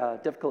praying about a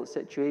difficult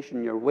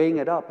situation, you're weighing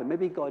it up, and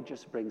maybe God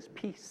just brings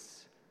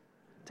peace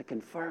to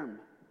confirm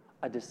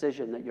a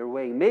decision that you're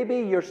weighing.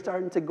 Maybe you're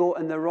starting to go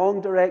in the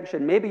wrong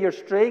direction. Maybe you're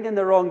straying in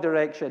the wrong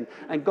direction,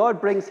 and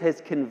God brings his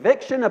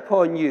conviction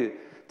upon you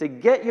to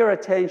get your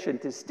attention,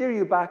 to steer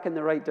you back in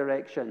the right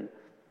direction.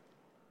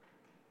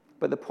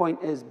 But the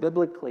point is,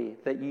 biblically,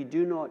 that you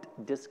do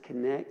not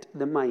disconnect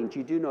the mind.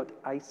 You do not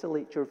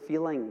isolate your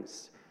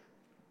feelings.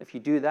 If you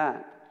do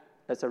that,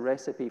 it's a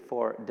recipe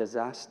for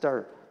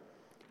disaster.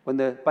 When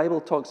the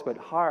Bible talks about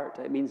heart,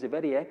 it means the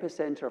very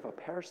epicenter of a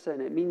person.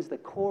 It means the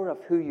core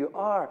of who you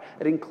are.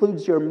 It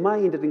includes your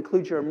mind. It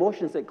includes your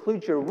emotions. It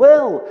includes your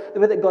will, the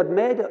way that God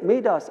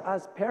made us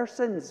as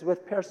persons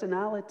with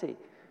personality.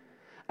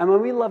 And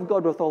when we love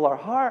God with all our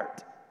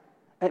heart,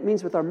 it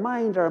means with our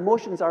mind, our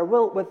emotions, our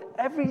will, with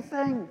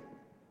everything.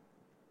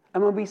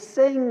 And when we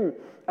sing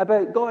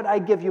about God, I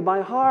give you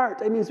my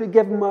heart, it means we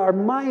give him our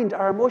mind,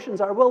 our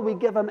emotions, our will. We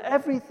give him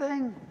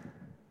everything.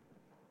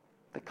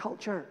 The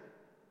culture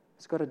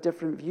has got a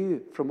different view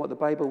from what the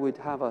Bible would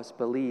have us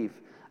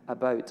believe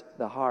about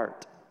the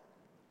heart.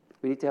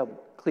 We need to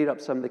help clear up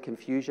some of the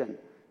confusion.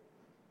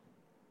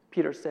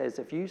 Peter says,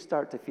 if you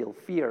start to feel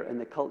fear in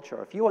the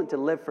culture, if you want to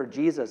live for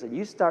Jesus and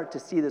you start to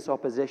see this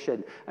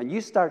opposition and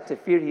you start to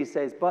fear, he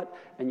says, but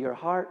in your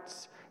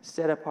hearts,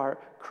 set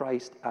apart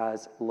Christ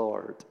as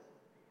Lord.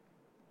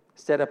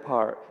 Set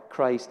apart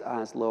Christ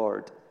as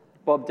Lord.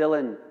 Bob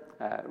Dylan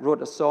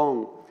wrote a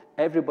song,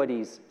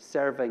 Everybody's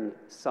Serving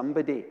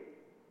Somebody.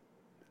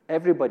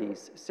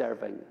 Everybody's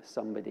serving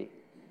somebody.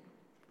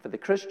 For the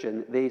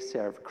Christian, they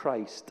serve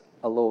Christ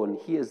alone.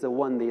 He is the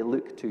one they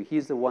look to.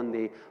 He's the one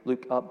they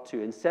look up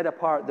to. And set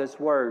apart, this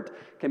word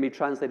can be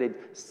translated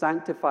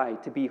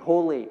sanctified, to be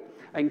holy.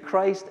 And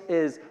Christ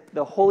is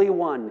the Holy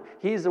One.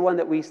 He's the one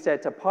that we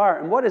set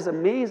apart. And what is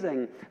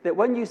amazing, that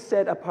when you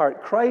set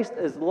apart Christ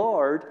as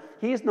Lord,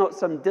 he's not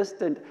some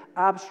distant,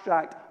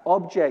 abstract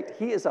object.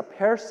 He is a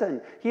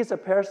person. He is a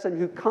person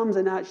who comes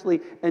and actually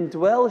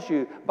indwells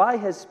you by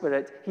his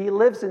Spirit. He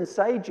lives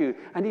inside you,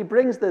 and he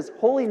brings this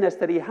holiness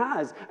that he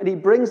has, and he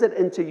brings it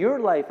into your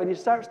life, and he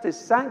starts to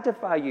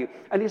sanctify you,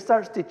 and he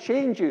starts to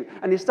change you,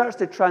 and he starts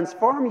to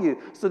transform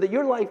you so that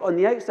your life on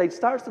the outside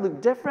starts to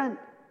look different.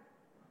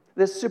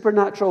 This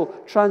supernatural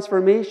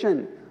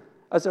transformation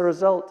as a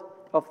result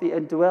of the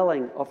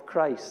indwelling of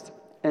Christ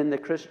in the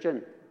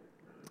Christian.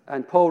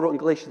 And Paul wrote in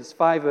Galatians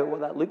 5 about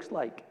what that looks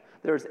like.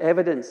 There's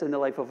evidence in the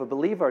life of a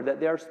believer that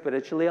they are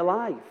spiritually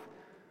alive.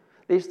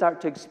 They start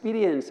to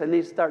experience and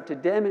they start to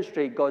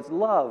demonstrate God's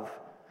love,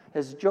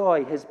 his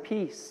joy, his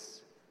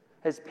peace,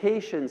 his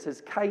patience,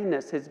 his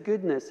kindness, his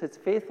goodness, his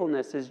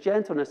faithfulness, his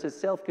gentleness, his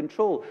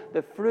self-control.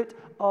 The fruit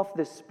of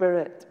the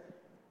Spirit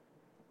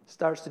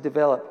starts to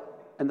develop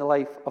in the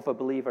life of a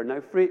believer. Now,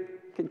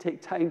 fruit can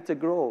take time to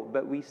grow,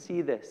 but we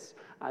see this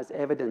as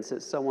evidence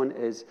that someone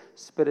is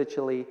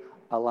spiritually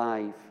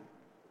alive.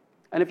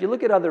 And if you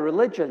look at other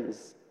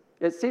religions,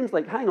 it seems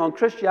like, hang on,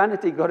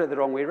 Christianity got it the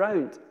wrong way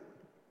around.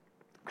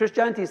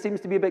 Christianity seems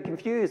to be a bit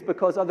confused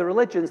because other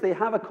religions, they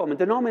have a common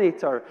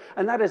denominator,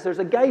 and that is there's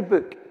a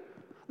guidebook.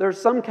 There's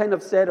some kind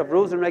of set of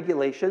rules and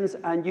regulations,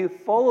 and you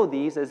follow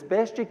these as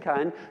best you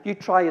can. You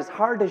try as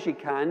hard as you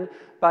can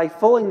by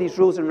following these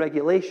rules and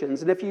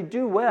regulations. And if you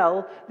do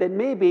well, then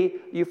maybe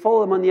you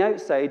follow them on the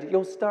outside,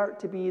 you'll start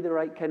to be the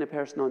right kind of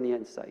person on the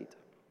inside.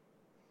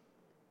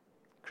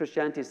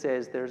 Christianity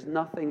says there's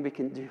nothing we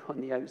can do on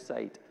the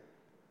outside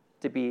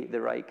to be the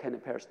right kind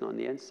of person on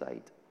the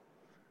inside.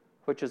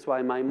 Which is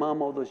why my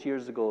mom, all those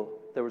years ago,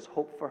 there was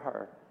hope for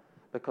her,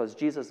 because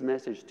Jesus'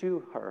 message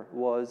to her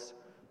was,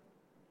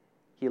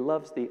 he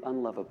loves the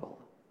unlovable.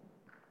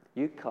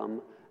 You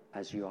come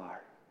as you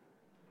are.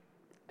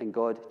 And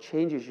God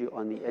changes you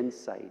on the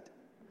inside.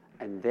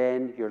 And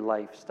then your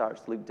life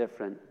starts to look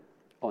different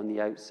on the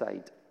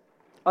outside.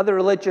 Other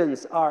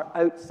religions are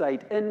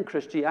outside in.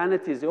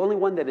 Christianity is the only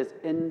one that is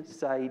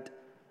inside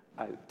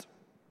out.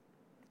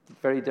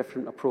 Very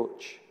different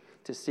approach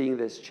to seeing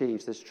this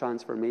change, this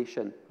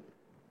transformation.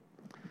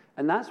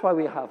 And that's why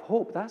we have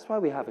hope. That's why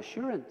we have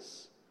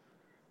assurance.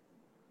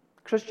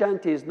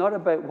 Christianity is not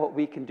about what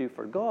we can do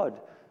for God.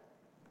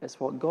 It's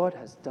what God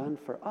has done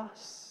for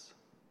us.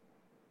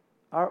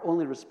 Our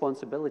only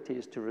responsibility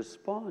is to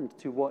respond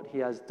to what he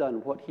has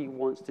done, what he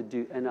wants to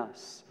do in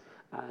us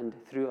and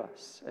through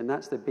us. And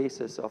that's the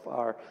basis of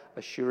our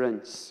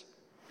assurance.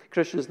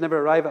 Christians never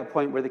arrive at a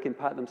point where they can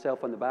pat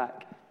themselves on the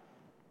back.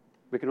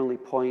 We can only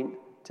point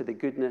to the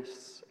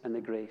goodness and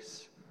the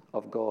grace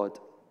of God.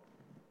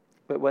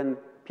 But when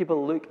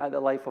people look at the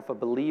life of a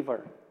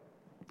believer,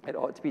 it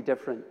ought to be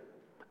different.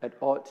 It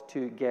ought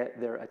to get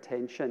their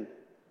attention.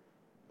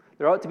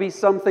 There ought to be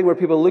something where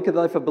people look at the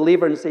life of a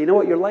believer and say, you know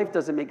what, your life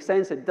doesn't make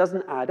sense. It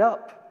doesn't add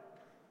up.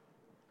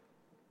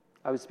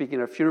 I was speaking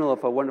at a funeral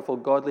of a wonderful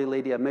godly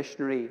lady, a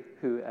missionary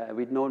who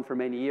we'd known for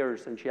many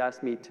years, and she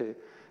asked me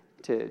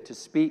to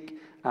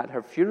speak at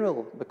her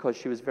funeral because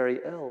she was very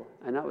ill.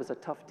 And that was a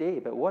tough day,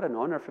 but what an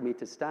honor for me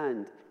to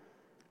stand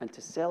and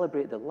to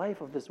celebrate the life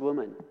of this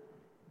woman.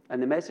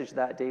 And the message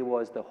that day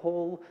was, the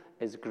whole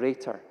is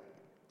greater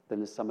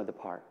than the sum of the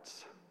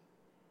parts.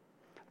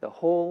 The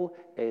whole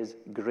is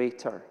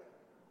greater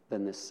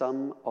than the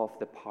sum of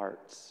the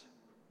parts.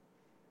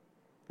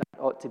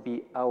 That ought to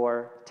be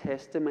our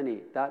testimony.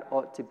 That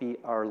ought to be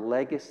our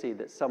legacy,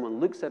 that someone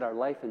looks at our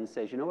life and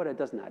says, you know what, it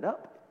doesn't add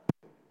up.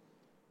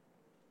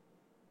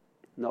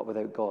 Not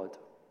without God.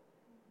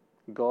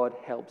 God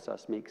helps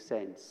us make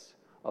sense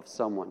of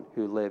someone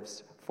who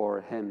lives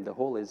for him. The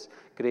whole is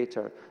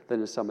greater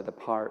than the sum of the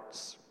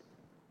parts.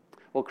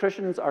 Well,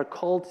 Christians are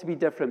called to be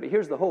different, but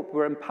here's the hope.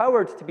 We're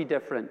empowered to be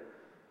different.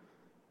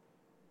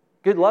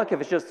 Good luck if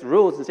it's just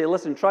rules and say,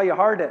 listen, try your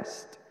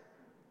hardest.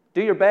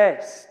 Do your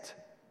best.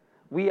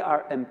 We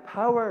are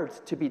empowered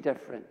to be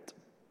different.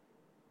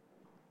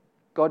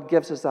 God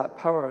gives us that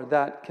power,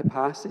 that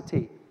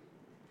capacity.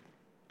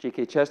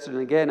 G.K.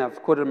 Chesterton, again,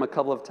 I've quoted him a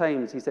couple of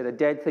times. He said, a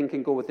dead thing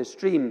can go with the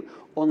stream.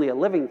 Only a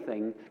living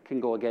thing can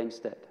go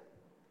against it.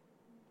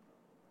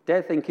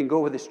 Dead thing can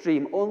go with the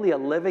stream. Only a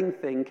living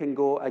thing can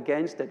go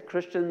against it.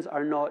 Christians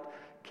are not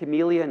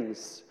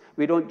chameleons.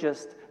 We don't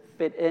just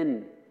fit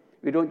in.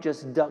 We don't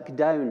just duck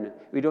down.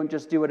 We don't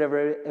just do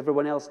whatever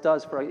everyone else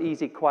does for an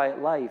easy,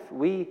 quiet life.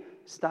 We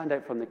stand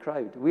out from the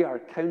crowd. We are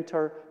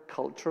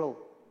counter-cultural.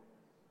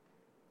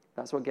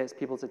 That's what gets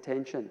people's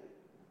attention.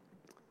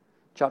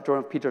 Chapter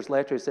 1 of Peter's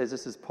letter says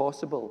this is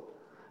possible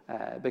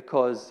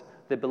because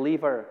the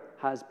believer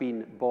has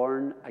been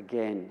born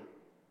again.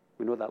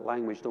 We know that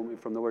language, don't we,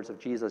 from the words of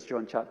Jesus,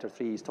 John chapter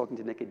 3. He's talking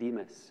to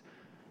Nicodemus.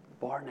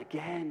 Born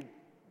again.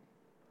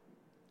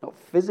 Not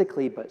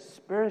physically, but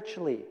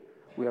spiritually.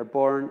 We are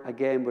born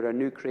again. We're a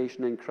new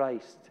creation in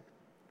Christ.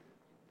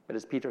 But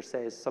as Peter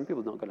says, some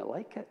people are not going to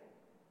like it.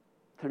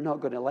 They're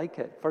not going to like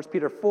it. 1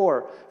 Peter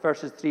 4,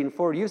 verses 3 and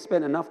 4. You've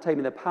spent enough time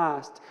in the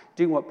past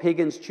doing what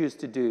pagans choose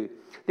to do.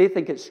 They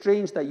think it's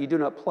strange that you do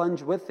not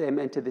plunge with them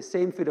into the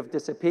same food of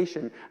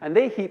dissipation, and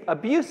they heap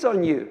abuse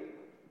on you.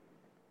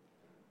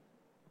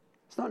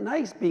 It's not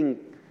nice being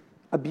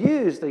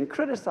abused and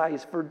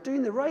criticized for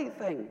doing the right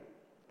thing.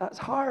 That's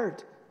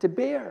hard to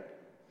bear.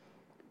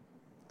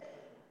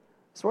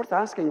 It's worth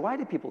asking, why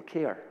do people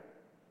care?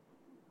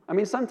 I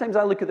mean, sometimes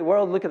I look at the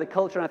world, look at the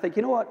culture, and I think,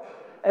 you know what?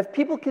 If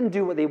people can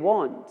do what they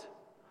want,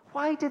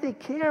 why do they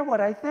care what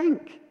I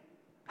think?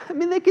 I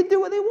mean, they can do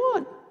what they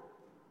want.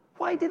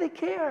 Why do they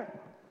care?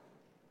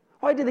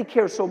 Why do they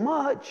care so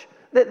much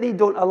that they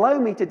don't allow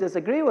me to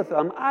disagree with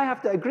them? I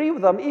have to agree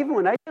with them even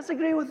when I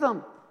disagree with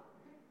them.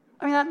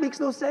 I mean, that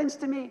makes no sense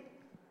to me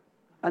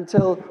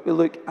until we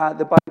look at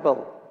the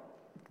Bible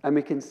and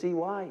we can see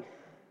why.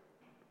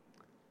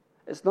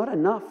 It's not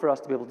enough for us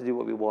to be able to do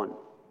what we want.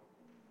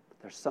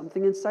 There's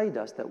something inside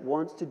us that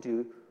wants to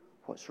do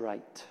what's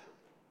right.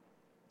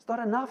 It's not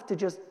enough to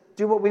just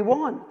do what we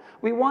want.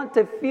 We want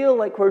to feel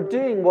like we're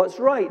doing what's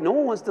right. No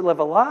one wants to live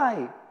a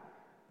lie.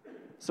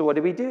 So what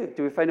do?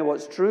 Do we find out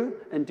what's true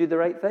and do the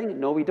right thing?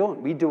 No, we don't.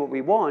 We do what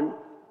we want,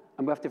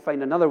 and we have to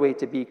find another way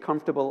to be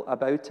comfortable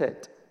about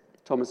it.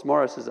 Thomas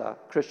Morris is a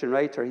Christian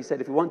writer. He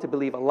said, if we want to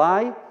believe a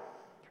lie,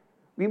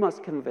 we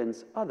must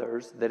convince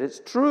others that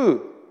it's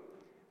true.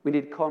 We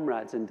need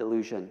comrades in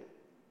delusion.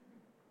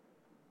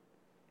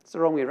 It's the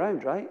wrong way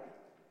around, right?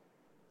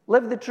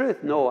 Live the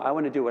truth. No, I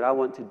want to do what I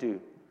want to do.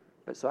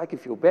 But so I can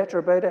feel better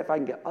about it if I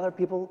can get other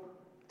people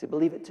to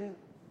believe it too.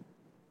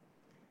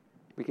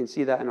 We can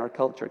see that in our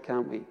culture,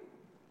 can't we?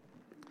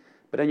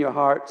 But in your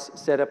hearts,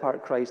 set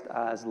apart Christ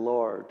as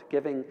Lord,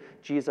 giving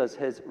Jesus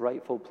his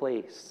rightful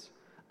place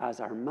as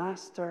our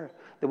master,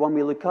 the one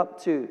we look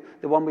up to,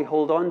 the one we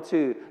hold on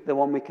to, the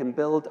one we can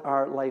build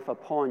our life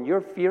upon.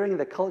 You're fearing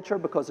the culture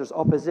because there's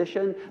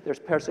opposition, there's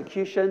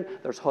persecution,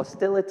 there's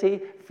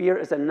hostility. Fear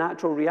is a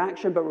natural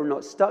reaction, but we're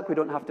not stuck. We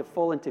don't have to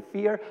fall into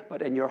fear,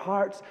 but in your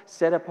hearts,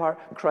 set apart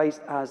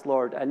Christ as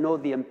Lord and know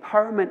the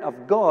empowerment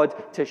of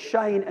God to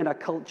shine in a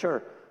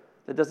culture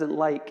that doesn't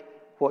like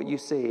what you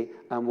say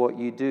and what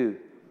you do.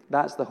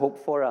 That's the hope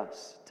for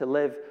us, to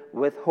live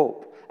with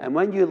hope. And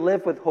when you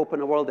live with hope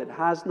in a world that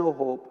has no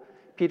hope,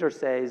 Peter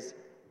says,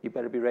 you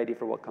better be ready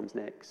for what comes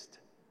next.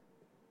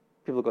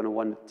 People are going to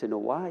want to know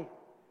why.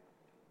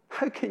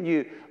 How can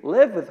you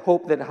live with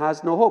hope that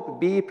has no hope?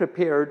 Be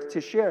prepared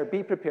to share.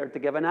 Be prepared to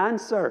give an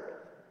answer.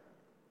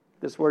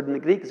 This word in the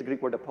Greek is the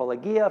Greek word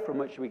apologia, from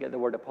which we get the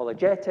word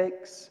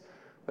apologetics,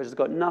 which has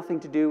got nothing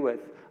to do with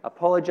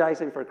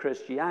apologizing for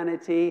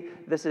Christianity.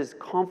 This is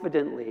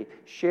confidently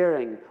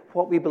sharing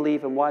what we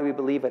believe and why we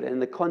believe it. In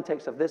the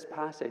context of this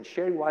passage,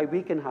 sharing why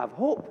we can have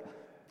hope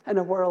in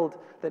a world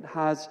that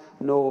has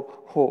no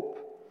hope.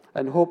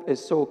 And hope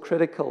is so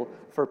critical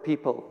for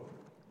people.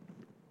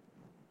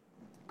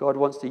 God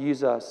wants to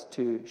use us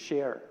to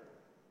share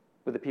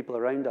with the people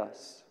around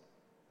us.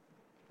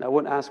 Now, I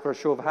won't ask for a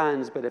show of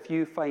hands, but if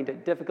you find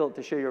it difficult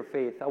to share your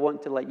faith, I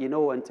want to let you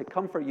know and to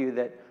comfort you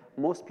that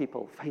most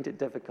people find it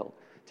difficult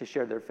to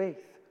share their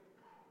faith.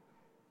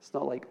 It's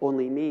not like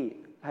only me.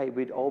 Hey,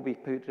 we'd all be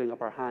putting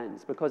up our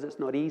hands because it's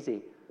not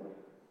easy.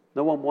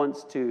 No one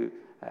wants to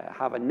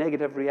have a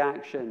negative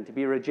reaction, to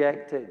be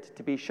rejected,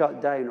 to be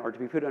shut down, or to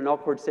be put in an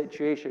awkward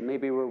situation,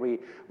 maybe where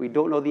we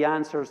don't know the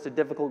answers to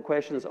difficult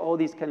questions. All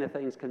these kind of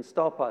things can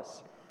stop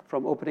us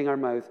from opening our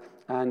mouth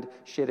and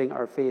sharing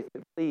our faith.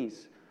 But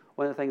please,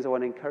 one of the things I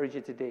want to encourage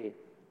you today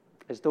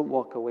is don't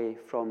walk away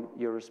from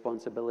your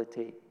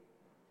responsibility,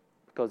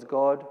 because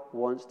God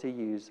wants to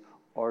use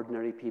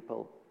ordinary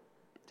people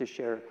to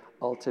share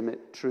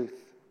ultimate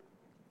truth.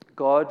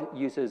 God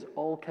uses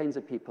all kinds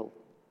of people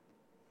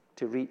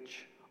to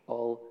reach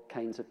all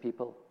kinds of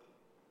people.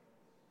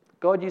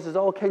 God uses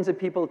all kinds of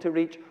people to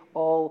reach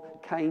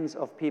all kinds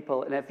of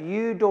people. And if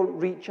you don't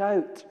reach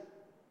out,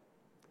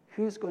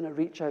 who's going to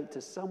reach out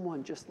to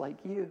someone just like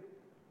you?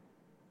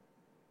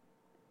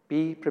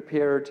 Be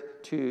prepared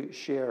to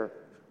share.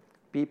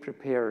 Be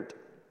prepared.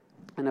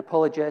 And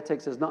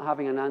apologetics is not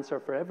having an answer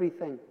for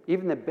everything.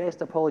 Even the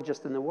best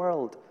apologists in the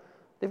world,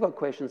 they've got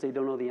questions they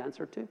don't know the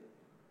answer to.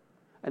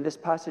 And this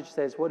passage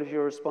says, what is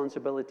your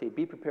responsibility?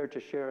 Be prepared to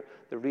share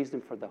the reason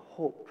for the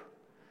hope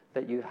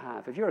that you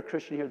have. If you're a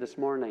Christian here this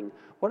morning,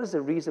 what is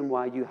the reason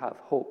why you have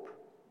hope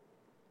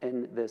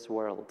in this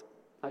world?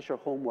 That's your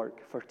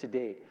homework for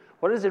today.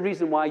 What is the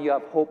reason why you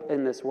have hope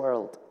in this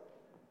world?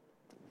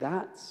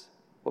 That's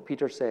what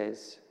Peter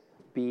says.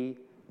 Be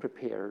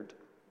prepared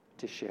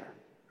to share.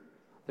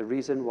 The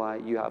reason why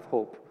you have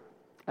hope.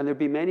 And there'll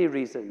be many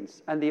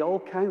reasons, and they all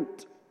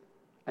count.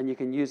 And you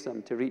can use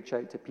them to reach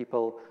out to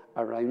people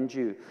around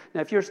you.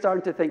 Now, if you're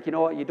starting to think, you know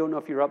what, you don't know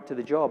if you're up to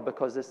the job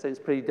because this sounds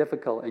pretty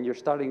difficult, and you're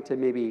starting to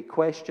maybe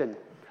question,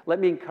 let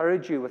me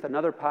encourage you with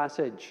another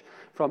passage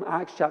from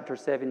Acts chapter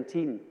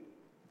 17.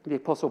 The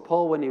Apostle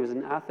Paul, when he was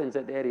in Athens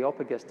at the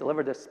Areopagus,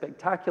 delivered a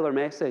spectacular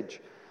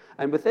message.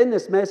 And within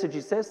this message,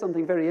 he says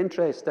something very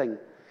interesting.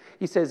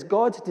 He says,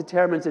 God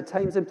determines the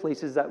times and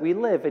places that we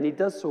live, and he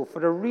does so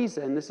for a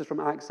reason. This is from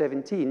Acts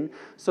 17,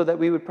 so that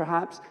we would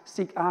perhaps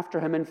seek after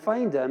him and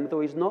find him, though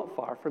he's not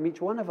far from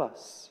each one of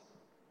us.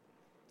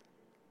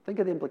 Think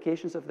of the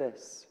implications of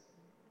this.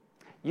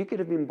 You could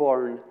have been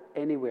born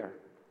anywhere,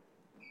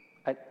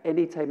 at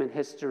any time in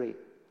history,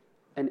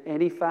 in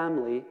any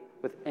family,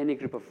 with any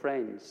group of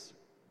friends.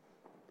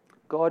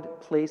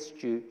 God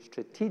placed you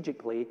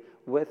strategically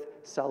with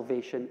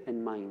salvation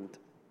in mind.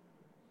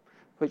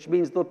 Which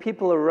means though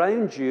people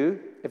around you,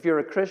 if you're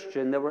a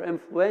Christian, that were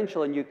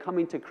influential in you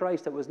coming to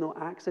Christ, it was no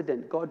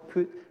accident. God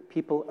put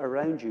people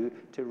around you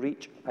to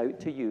reach out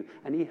to you.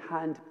 And he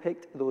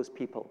handpicked those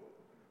people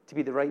to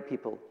be the right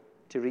people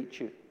to reach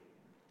you.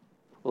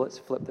 Well, let's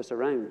flip this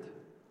around.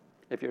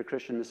 If you're a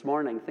Christian this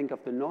morning, think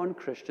of the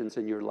non-Christians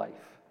in your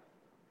life.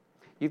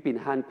 You've been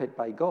handpicked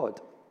by God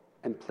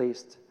and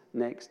placed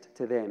next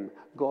to them.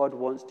 God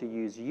wants to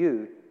use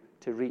you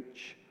to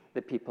reach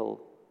the people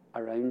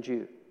around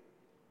you.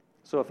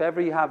 So if ever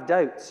you have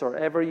doubts or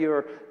ever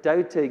you're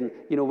doubting,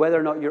 whether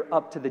or not you're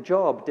up to the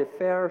job,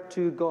 defer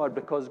to God,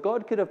 because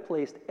God could have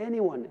placed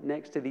anyone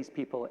next to these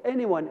people,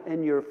 anyone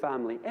in your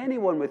family,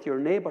 anyone with your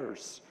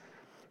neighbors.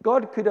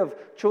 God could have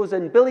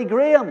chosen Billy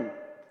Graham,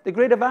 the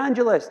great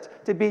evangelist,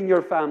 to be in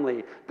your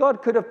family.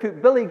 God could have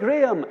put Billy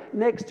Graham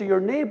next to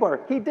your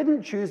neighbor. He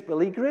didn't choose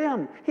Billy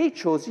Graham. He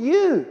chose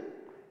you.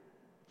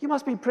 You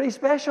must be pretty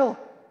special.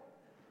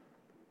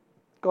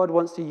 God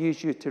wants to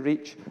use you to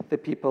reach the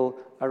people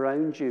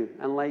around you.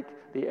 And like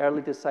the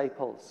early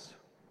disciples,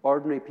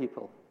 ordinary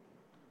people,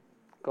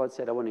 God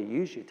said, I want to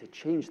use you to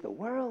change the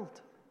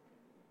world.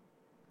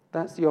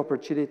 That's the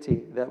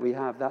opportunity that we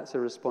have. That's a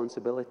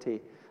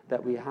responsibility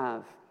that we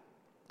have.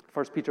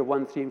 1 Peter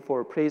 1, 3 and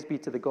 4, praise be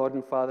to the God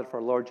and Father for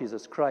our Lord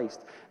Jesus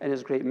Christ. In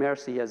his great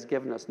mercy, he has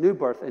given us new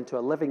birth into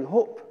a living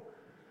hope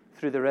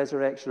through the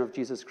resurrection of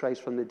Jesus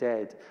Christ from the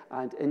dead,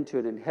 and into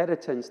an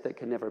inheritance that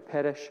can never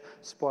perish,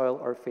 spoil,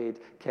 or fade,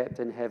 kept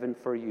in heaven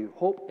for you.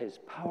 Hope is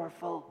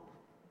powerful.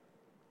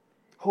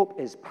 Hope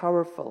is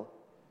powerful.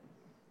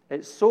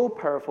 It's so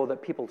powerful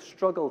that people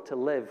struggle to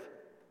live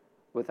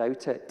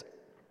without it.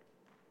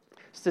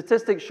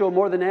 Statistics show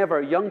more than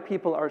ever, young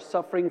people are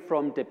suffering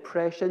from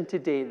depression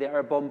today. They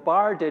are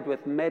bombarded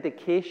with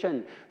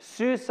medication.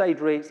 Suicide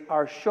rates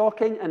are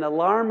shocking and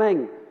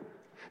alarming.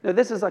 Now,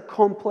 this is a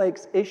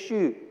complex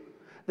issue.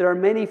 There are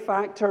many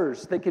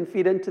factors that can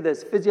feed into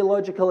this,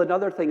 physiological and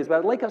other things, but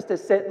I'd like us to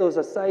set those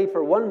aside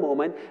for one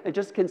moment and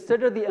just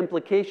consider the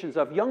implications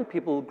of young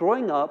people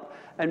growing up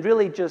and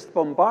really just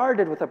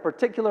bombarded with a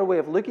particular way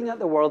of looking at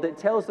the world. It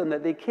tells them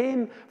that they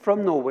came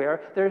from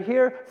nowhere, they're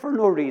here for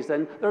no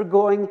reason, they're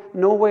going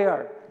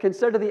nowhere.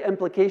 Consider the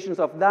implications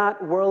of that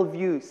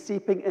worldview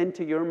seeping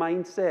into your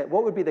mindset.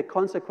 What would be the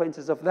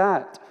consequences of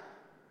that?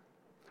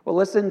 Well,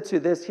 listen to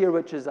this here,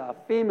 which is a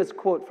famous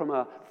quote from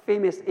a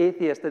famous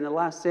atheist in the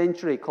last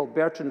century called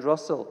Bertrand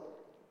Russell.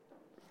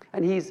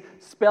 And he's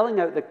spelling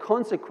out the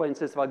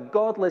consequences of a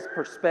godless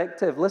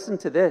perspective. Listen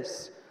to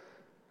this.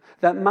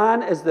 That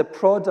man is the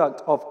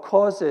product of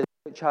causes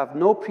which have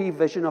no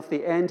prevision of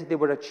the end they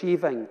were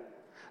achieving.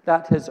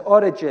 That his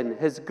origin,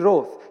 his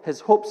growth,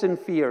 his hopes and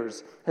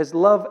fears, his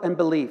love and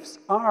beliefs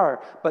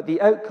are but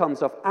the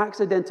outcomes of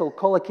accidental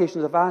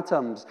collocations of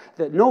atoms,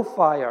 that no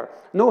fire,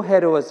 no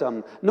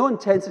heroism, no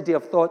intensity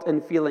of thought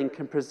and feeling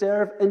can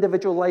preserve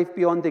individual life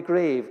beyond the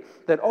grave,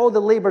 that all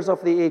the labors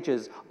of the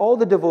ages, all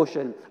the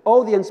devotion,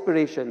 all the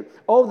inspiration,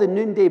 all the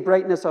noonday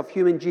brightness of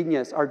human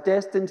genius are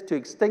destined to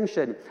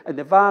extinction in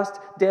the vast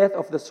death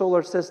of the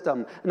solar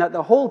system, and that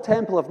the whole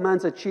temple of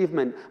man's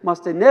achievement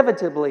must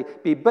inevitably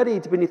be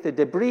buried beneath the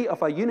debris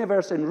of a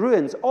universe in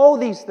ruins. All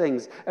these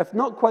things, if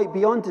not quite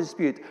beyond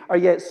dispute, are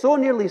yet so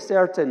nearly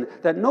certain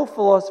that no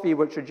philosophy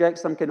which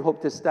rejects them can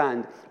hope to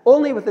stand.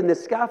 Only within the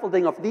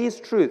scaffolding of these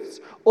truths,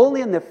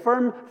 only in the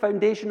firm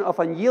foundation of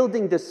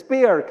unyielding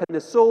despair can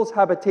the soul's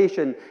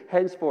habitation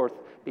henceforth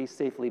be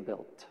safely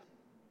built.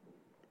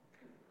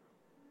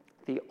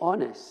 The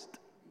honest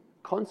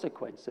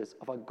consequences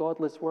of a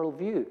godless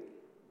worldview.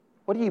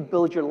 What do you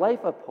build your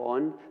life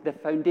upon? The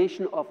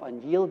foundation of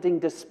unyielding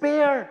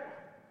despair.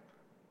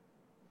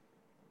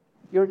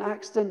 You're an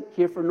accident,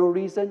 here for no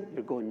reason,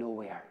 you're going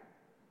nowhere.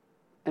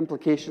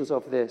 Implications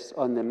of this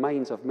on the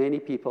minds of many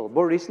people.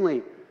 More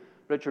recently,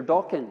 Richard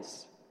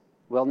Dawkins,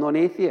 well-known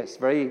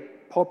atheist, very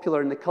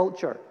popular in the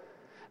culture.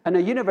 In a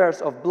universe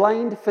of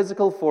blind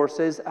physical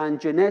forces and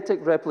genetic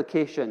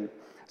replication,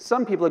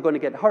 some people are going to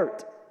get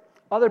hurt,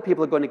 other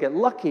people are going to get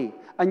lucky,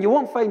 and you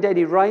won't find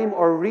any rhyme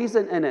or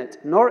reason in it,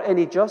 nor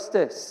any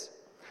justice.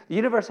 The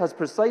universe has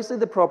precisely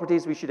the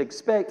properties we should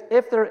expect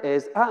if there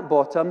is, at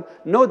bottom,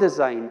 no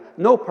design,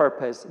 no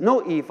purpose,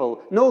 no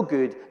evil, no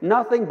good,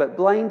 nothing but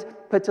blind,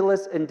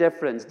 pitiless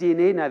indifference.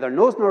 DNA neither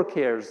knows nor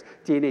cares.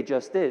 DNA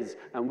just is,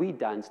 and we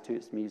dance to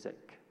its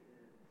music.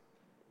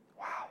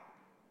 Wow.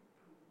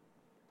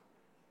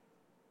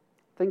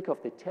 Think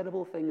of the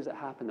terrible things that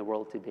happen in the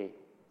world today.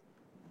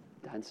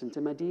 Dancing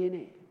to my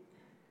DNA.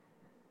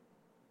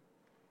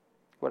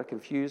 What a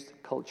confused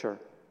culture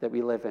that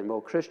we live in. Well,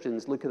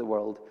 Christians look at the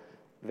world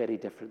very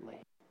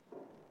differently.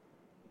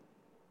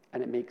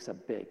 And it makes a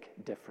big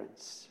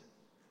difference.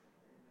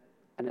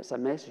 And it's a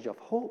message of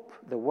hope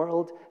the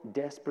world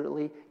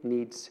desperately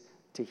needs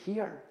to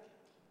hear.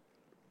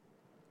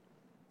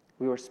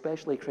 We were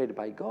specially created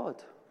by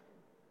God.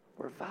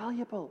 We're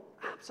valuable,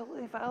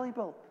 absolutely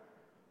valuable.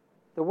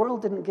 The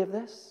world didn't give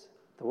this.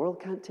 The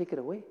world can't take it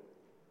away.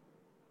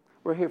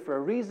 We're here for a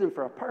reason,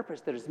 for a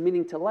purpose. There is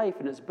meaning to life,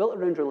 and it's built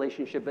around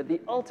relationship, but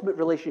the ultimate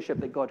relationship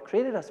that God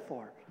created us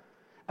for.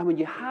 And when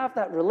you have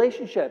that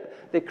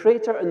relationship, the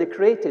creator and the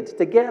created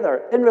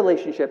together in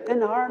relationship,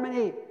 in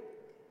harmony,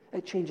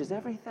 it changes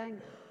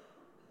everything.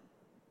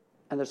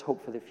 And there's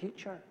hope for the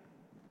future.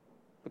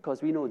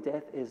 Because we know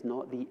death is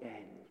not the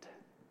end.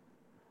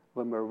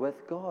 When we're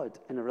with God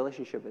in a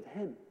relationship with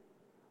Him,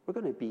 we're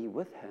going to be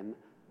with Him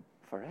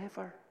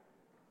forever.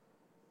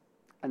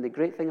 And the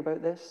great thing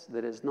about this,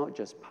 that it's not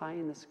just pie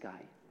in the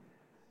sky.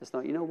 It's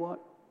not, you know what?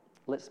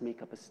 Let's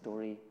make up a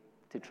story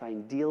to try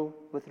and deal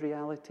with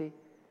reality.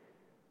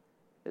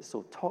 It's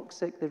so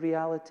toxic, the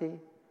reality.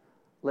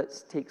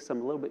 Let's take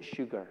some little bit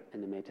sugar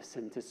in the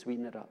medicine to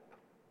sweeten it up.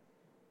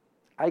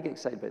 I get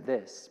excited about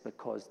this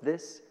because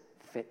this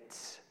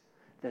fits.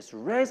 This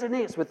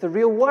resonates with the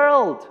real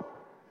world.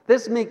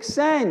 This makes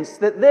sense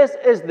that this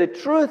is the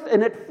truth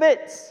and it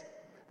fits.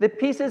 The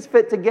pieces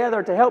fit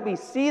together to help me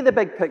see the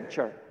big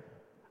picture.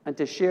 And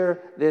to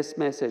share this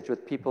message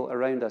with people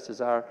around us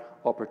is our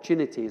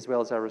opportunity as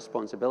well as our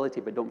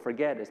responsibility. But don't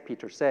forget, as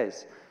Peter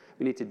says,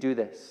 we need to do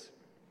this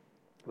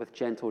with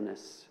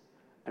gentleness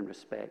and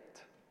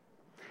respect.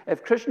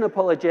 If Christian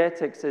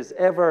apologetics is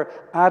ever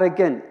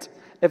arrogant,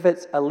 if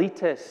it's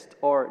elitist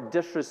or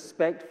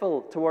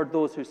disrespectful toward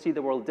those who see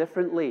the world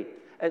differently,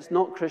 it's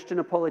not Christian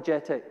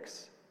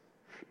apologetics.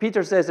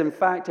 Peter says, in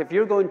fact, if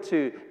you're going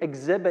to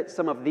exhibit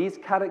some of these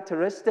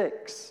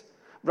characteristics,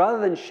 rather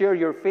than share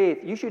your faith,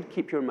 you should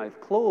keep your mouth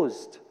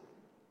closed.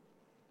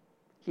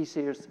 He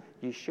says,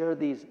 you share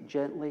these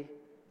gently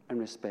and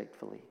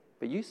respectfully,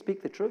 but you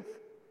speak the truth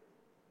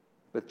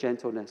with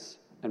gentleness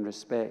and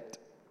respect.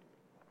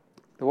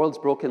 The world's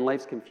broken,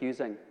 life's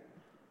confusing.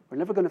 We're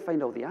never going to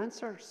find all the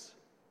answers.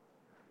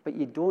 But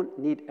you don't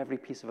need every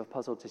piece of a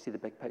puzzle to see the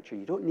big picture.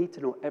 You don't need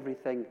to know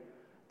everything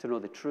to know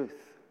the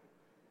truth.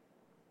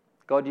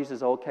 God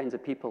uses all kinds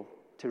of people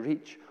to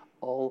reach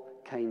all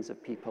kinds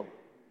of people.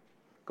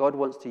 God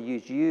wants to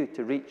use you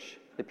to reach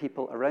the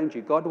people around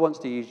you. God wants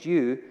to use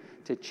you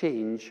to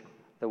change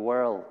the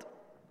world.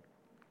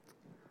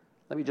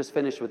 Let me just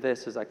finish with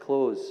this as I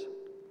close.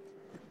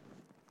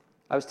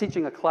 I was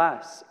teaching a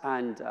class,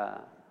 and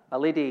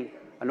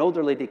an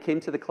older lady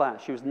came to the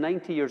class. She was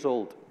 90 years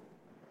old.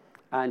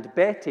 And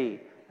Betty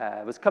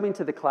was coming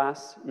to the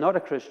class, not a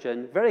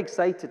Christian, very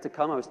excited to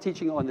come. I was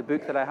teaching on the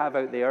book that I have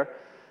out there.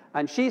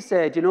 And she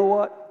said, you know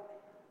what?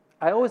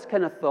 I always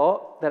kind of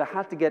thought that I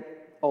had to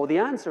get all the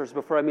answers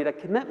before I made a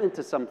commitment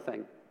to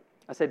something.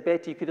 I said,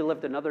 Betty, you could have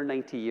lived another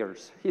 90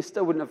 years. You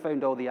still wouldn't have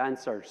found all the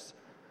answers.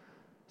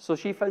 So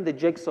she found the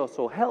jigsaw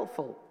so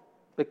helpful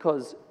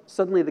because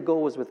suddenly the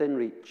goal was within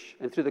reach.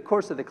 And through the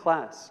course of the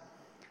class,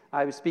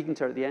 I was speaking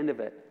to her at the end of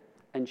it,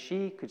 and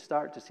she could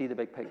start to see the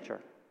big picture.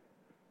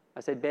 I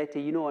said,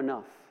 Betty, you know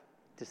enough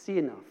to see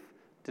enough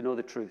to know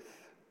the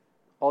truth.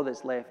 All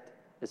that's left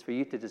is for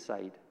you to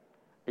decide.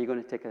 Are you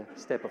going to take a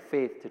step of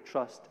faith to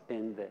trust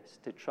in this,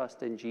 to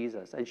trust in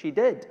Jesus? And she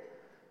did.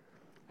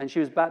 And she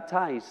was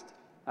baptized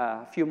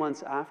a few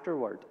months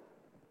afterward.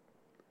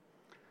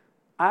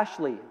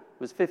 Ashley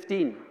was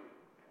 15,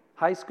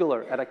 high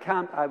schooler, at a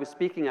camp I was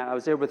speaking at. I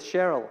was there with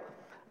Cheryl,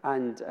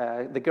 and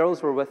the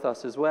girls were with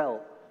us as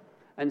well.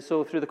 And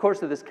so through the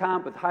course of this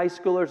camp with high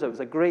schoolers, it was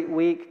a great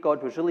week.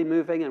 God was really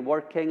moving and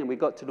working, and we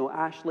got to know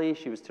Ashley.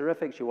 She was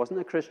terrific. She wasn't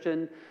a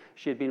Christian.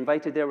 She had been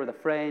invited there with a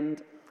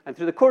friend. And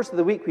through the course of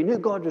the week, we knew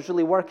God was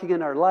really working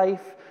in our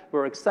life. We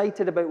were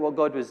excited about what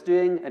God was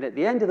doing. And at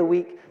the end of the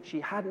week, she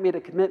hadn't made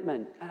a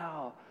commitment. And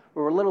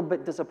we were a little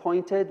bit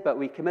disappointed, but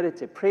we committed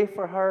to pray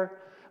for her.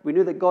 We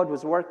knew that God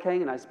was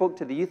working, and I spoke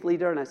to the youth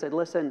leader, and I said,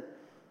 listen,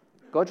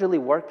 God's really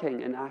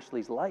working in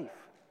Ashley's life.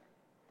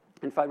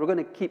 In fact, we're going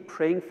to keep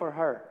praying for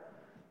her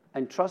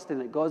and trusting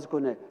that God's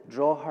going to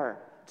draw her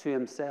to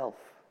himself.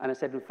 And I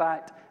said, in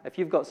fact, if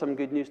you've got some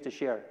good news to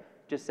share,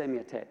 just send me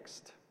a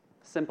text.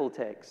 Simple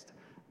text.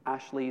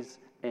 Ashley's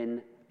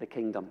in the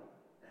kingdom.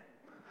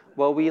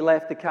 Well, we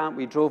left the camp.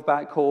 We drove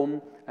back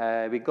home.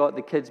 We got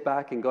the kids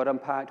back and got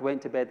unpacked,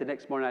 went to bed. The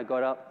next morning I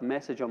got up,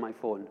 message on my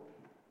phone.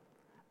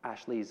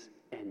 Ashley's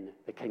in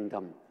the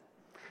kingdom.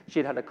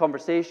 She'd had a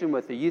conversation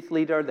with the youth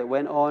leader that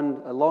went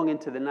on long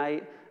into the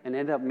night and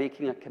ended up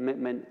making a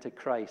commitment to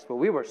Christ. Well,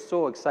 we were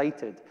so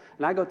excited.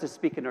 And I got to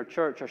speak in her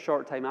church a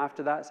short time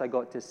after that, so I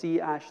got to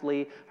see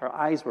Ashley. Her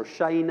eyes were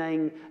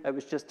shining. It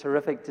was just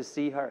terrific to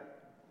see her.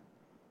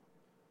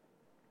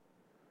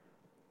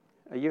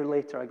 A year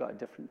later, I got a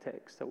different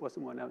text. It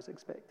wasn't one I was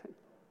expecting.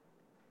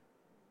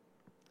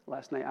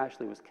 Last night,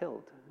 Ashley was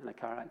killed in a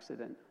car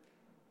accident.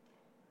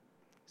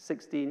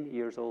 16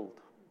 years old.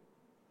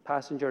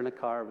 Passenger in a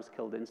car was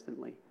killed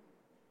instantly.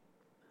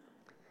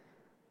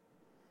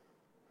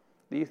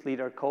 The youth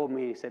leader called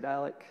me. He said,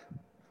 Alec,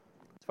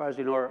 as far as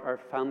we know, our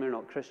family are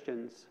not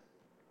Christians,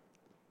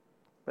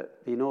 but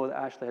they know that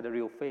Ashley had a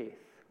real faith,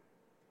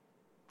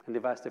 and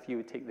they've asked if you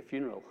would take the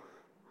funeral.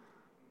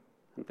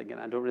 I'm thinking,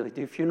 I don't really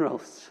do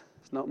funerals.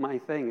 It's not my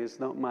thing. It's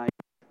not my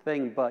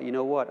thing. But you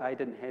know what? I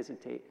didn't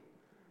hesitate.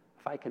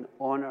 If I can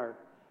honor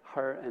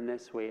her in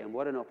this way, and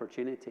what an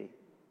opportunity.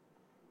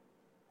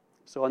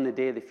 So on the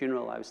day of the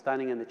funeral, I was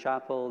standing in the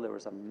chapel. There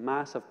was a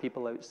mass of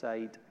people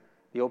outside.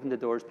 They opened the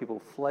doors. People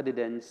flooded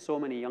in. So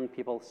many young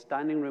people,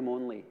 standing room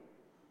only.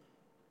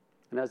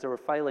 And as they were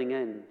filing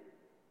in,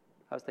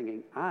 I was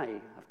thinking,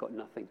 I have got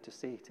nothing to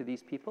say to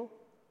these people.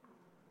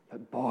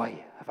 But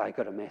boy, have I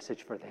got a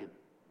message for them.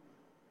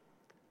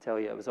 I tell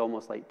you, it was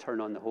almost like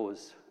turn on the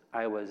hose.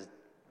 I was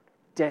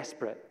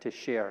desperate to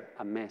share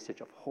a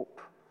message of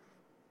hope.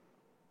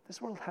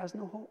 This world has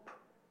no hope.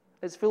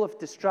 It's full of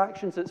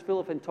distractions. It's full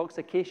of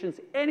intoxications.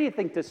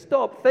 Anything to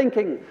stop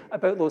thinking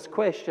about those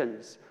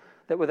questions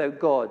that without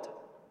God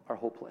are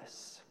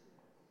hopeless.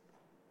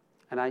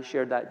 And I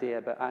shared that day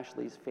about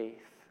Ashley's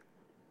faith.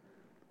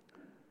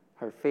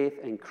 Her faith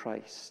in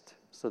Christ,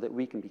 so that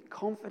we can be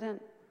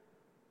confident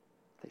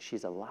that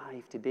she's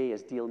alive today,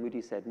 as D.L.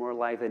 Moody said, more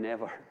alive than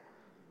ever.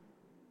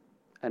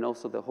 And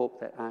also the hope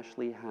that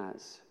Ashley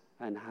has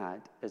and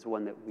had is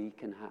one that we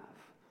can have.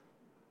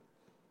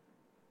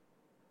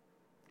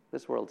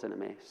 This world's in a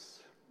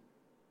mess.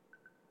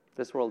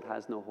 This world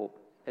has no hope.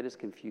 It is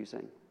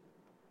confusing.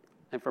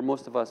 And for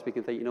most of us, we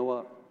can think, you know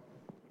what?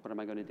 What am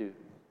I going to do?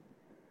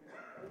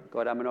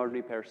 God, I'm an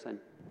ordinary person.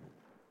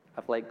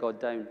 I've let God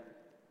down.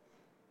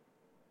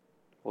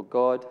 Well,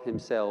 God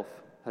himself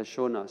has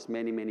shown us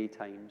many, many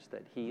times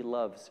that he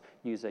loves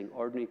using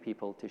ordinary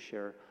people to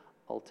share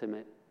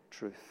ultimate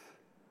truth.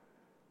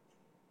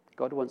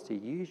 God wants to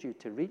use you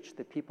to reach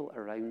the people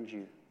around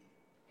you.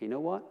 You know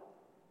what?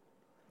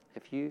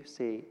 If you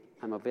say,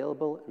 I'm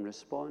available and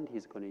respond,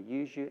 he's going to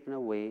use you in a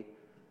way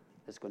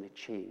is going to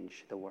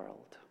change the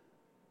world.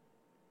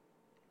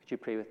 Would you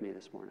pray with me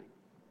this morning?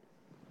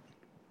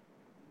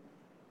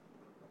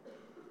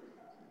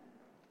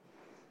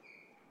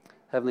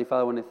 Heavenly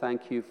Father, I want to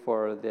thank you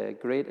for the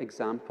great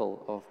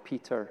example of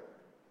Peter,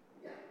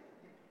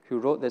 who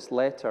wrote this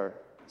letter,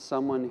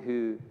 someone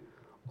who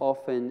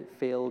often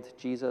failed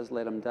Jesus,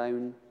 let him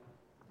down,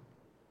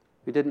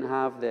 who didn't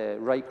have the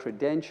right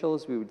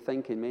credentials, we would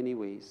think, in many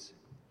ways,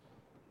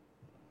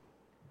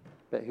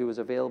 but who was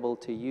available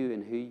to you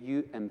and who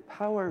you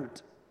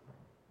empowered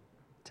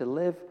to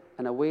live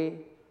in a way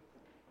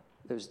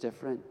that was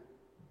different.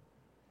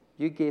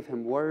 You gave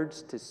him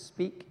words to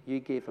speak. You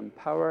gave him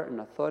power and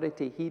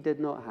authority he did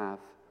not have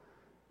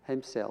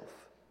himself,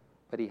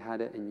 but he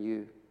had it in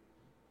you.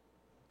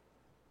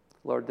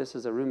 Lord, this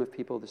is a room of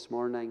people this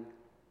morning.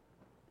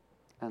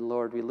 And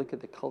Lord, we look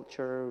at the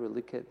culture, we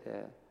look at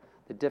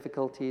the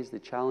difficulties, the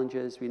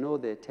challenges. We know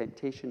the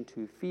temptation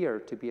to fear,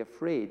 to be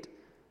afraid,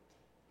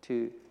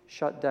 to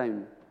shut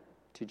down,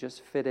 to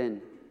just fit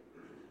in.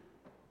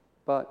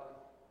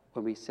 But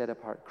when we set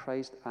apart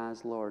Christ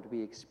as Lord,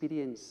 we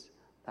experience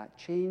that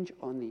change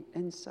on the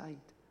inside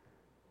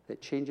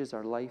that changes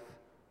our life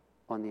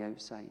on the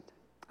outside.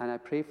 And I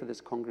pray for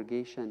this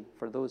congregation,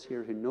 for those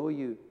here who know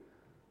you,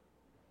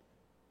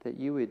 that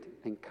you would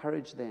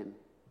encourage them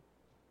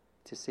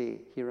to say,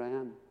 here I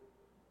am,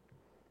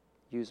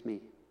 use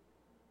me,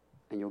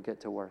 and you'll get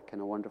to work in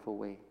a wonderful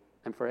way.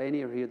 And for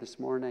any who are here this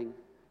morning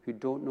who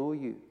don't know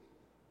you,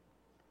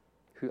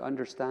 who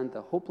understand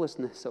the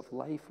hopelessness of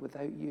life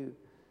without you,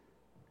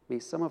 may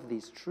some of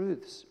these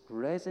truths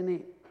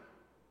resonate.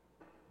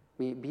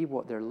 May it be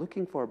what they're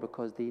looking for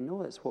because they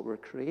know it's what we're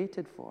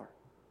created for.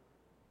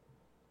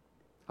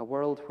 A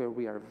world where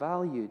we are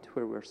valued,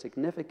 where we're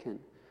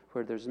significant,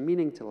 where there's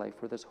meaning to life,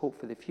 where there's hope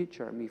for the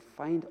future, and we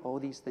find all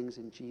these things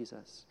in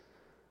Jesus.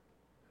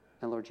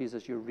 And Lord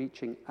Jesus, you're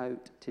reaching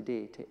out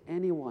today to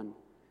anyone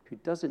who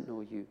doesn't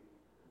know you,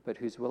 but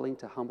who's willing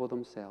to humble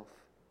themselves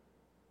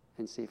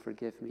and say,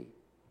 forgive me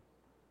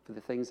for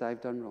the things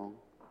I've done wrong.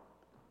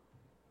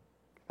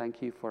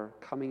 Thank you for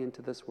coming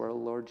into this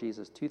world, Lord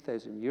Jesus,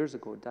 2,000 years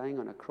ago, dying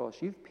on a cross.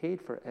 You've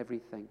paid for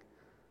everything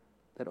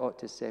that ought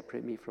to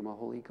separate me from a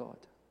holy God.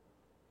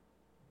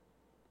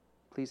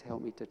 Please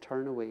help me to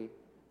turn away,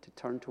 to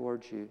turn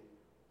towards you,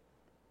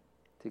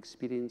 to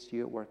experience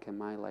you at work in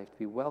my life, to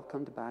be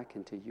welcomed back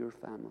into your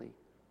family,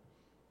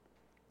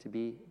 to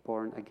be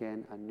born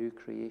again, a new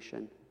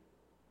creation,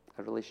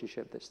 a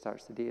relationship that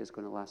starts today is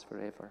going to last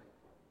forever.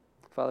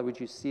 Father, would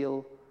you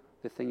seal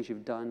the things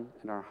you've done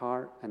in our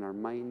heart and our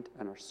mind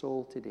and our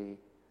soul today,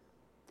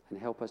 and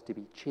help us to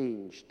be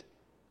changed,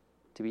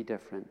 to be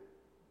different,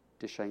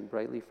 to shine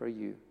brightly for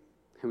you,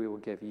 and we will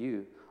give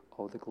you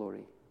all the glory.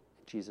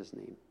 In Jesus'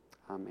 name,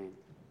 amen.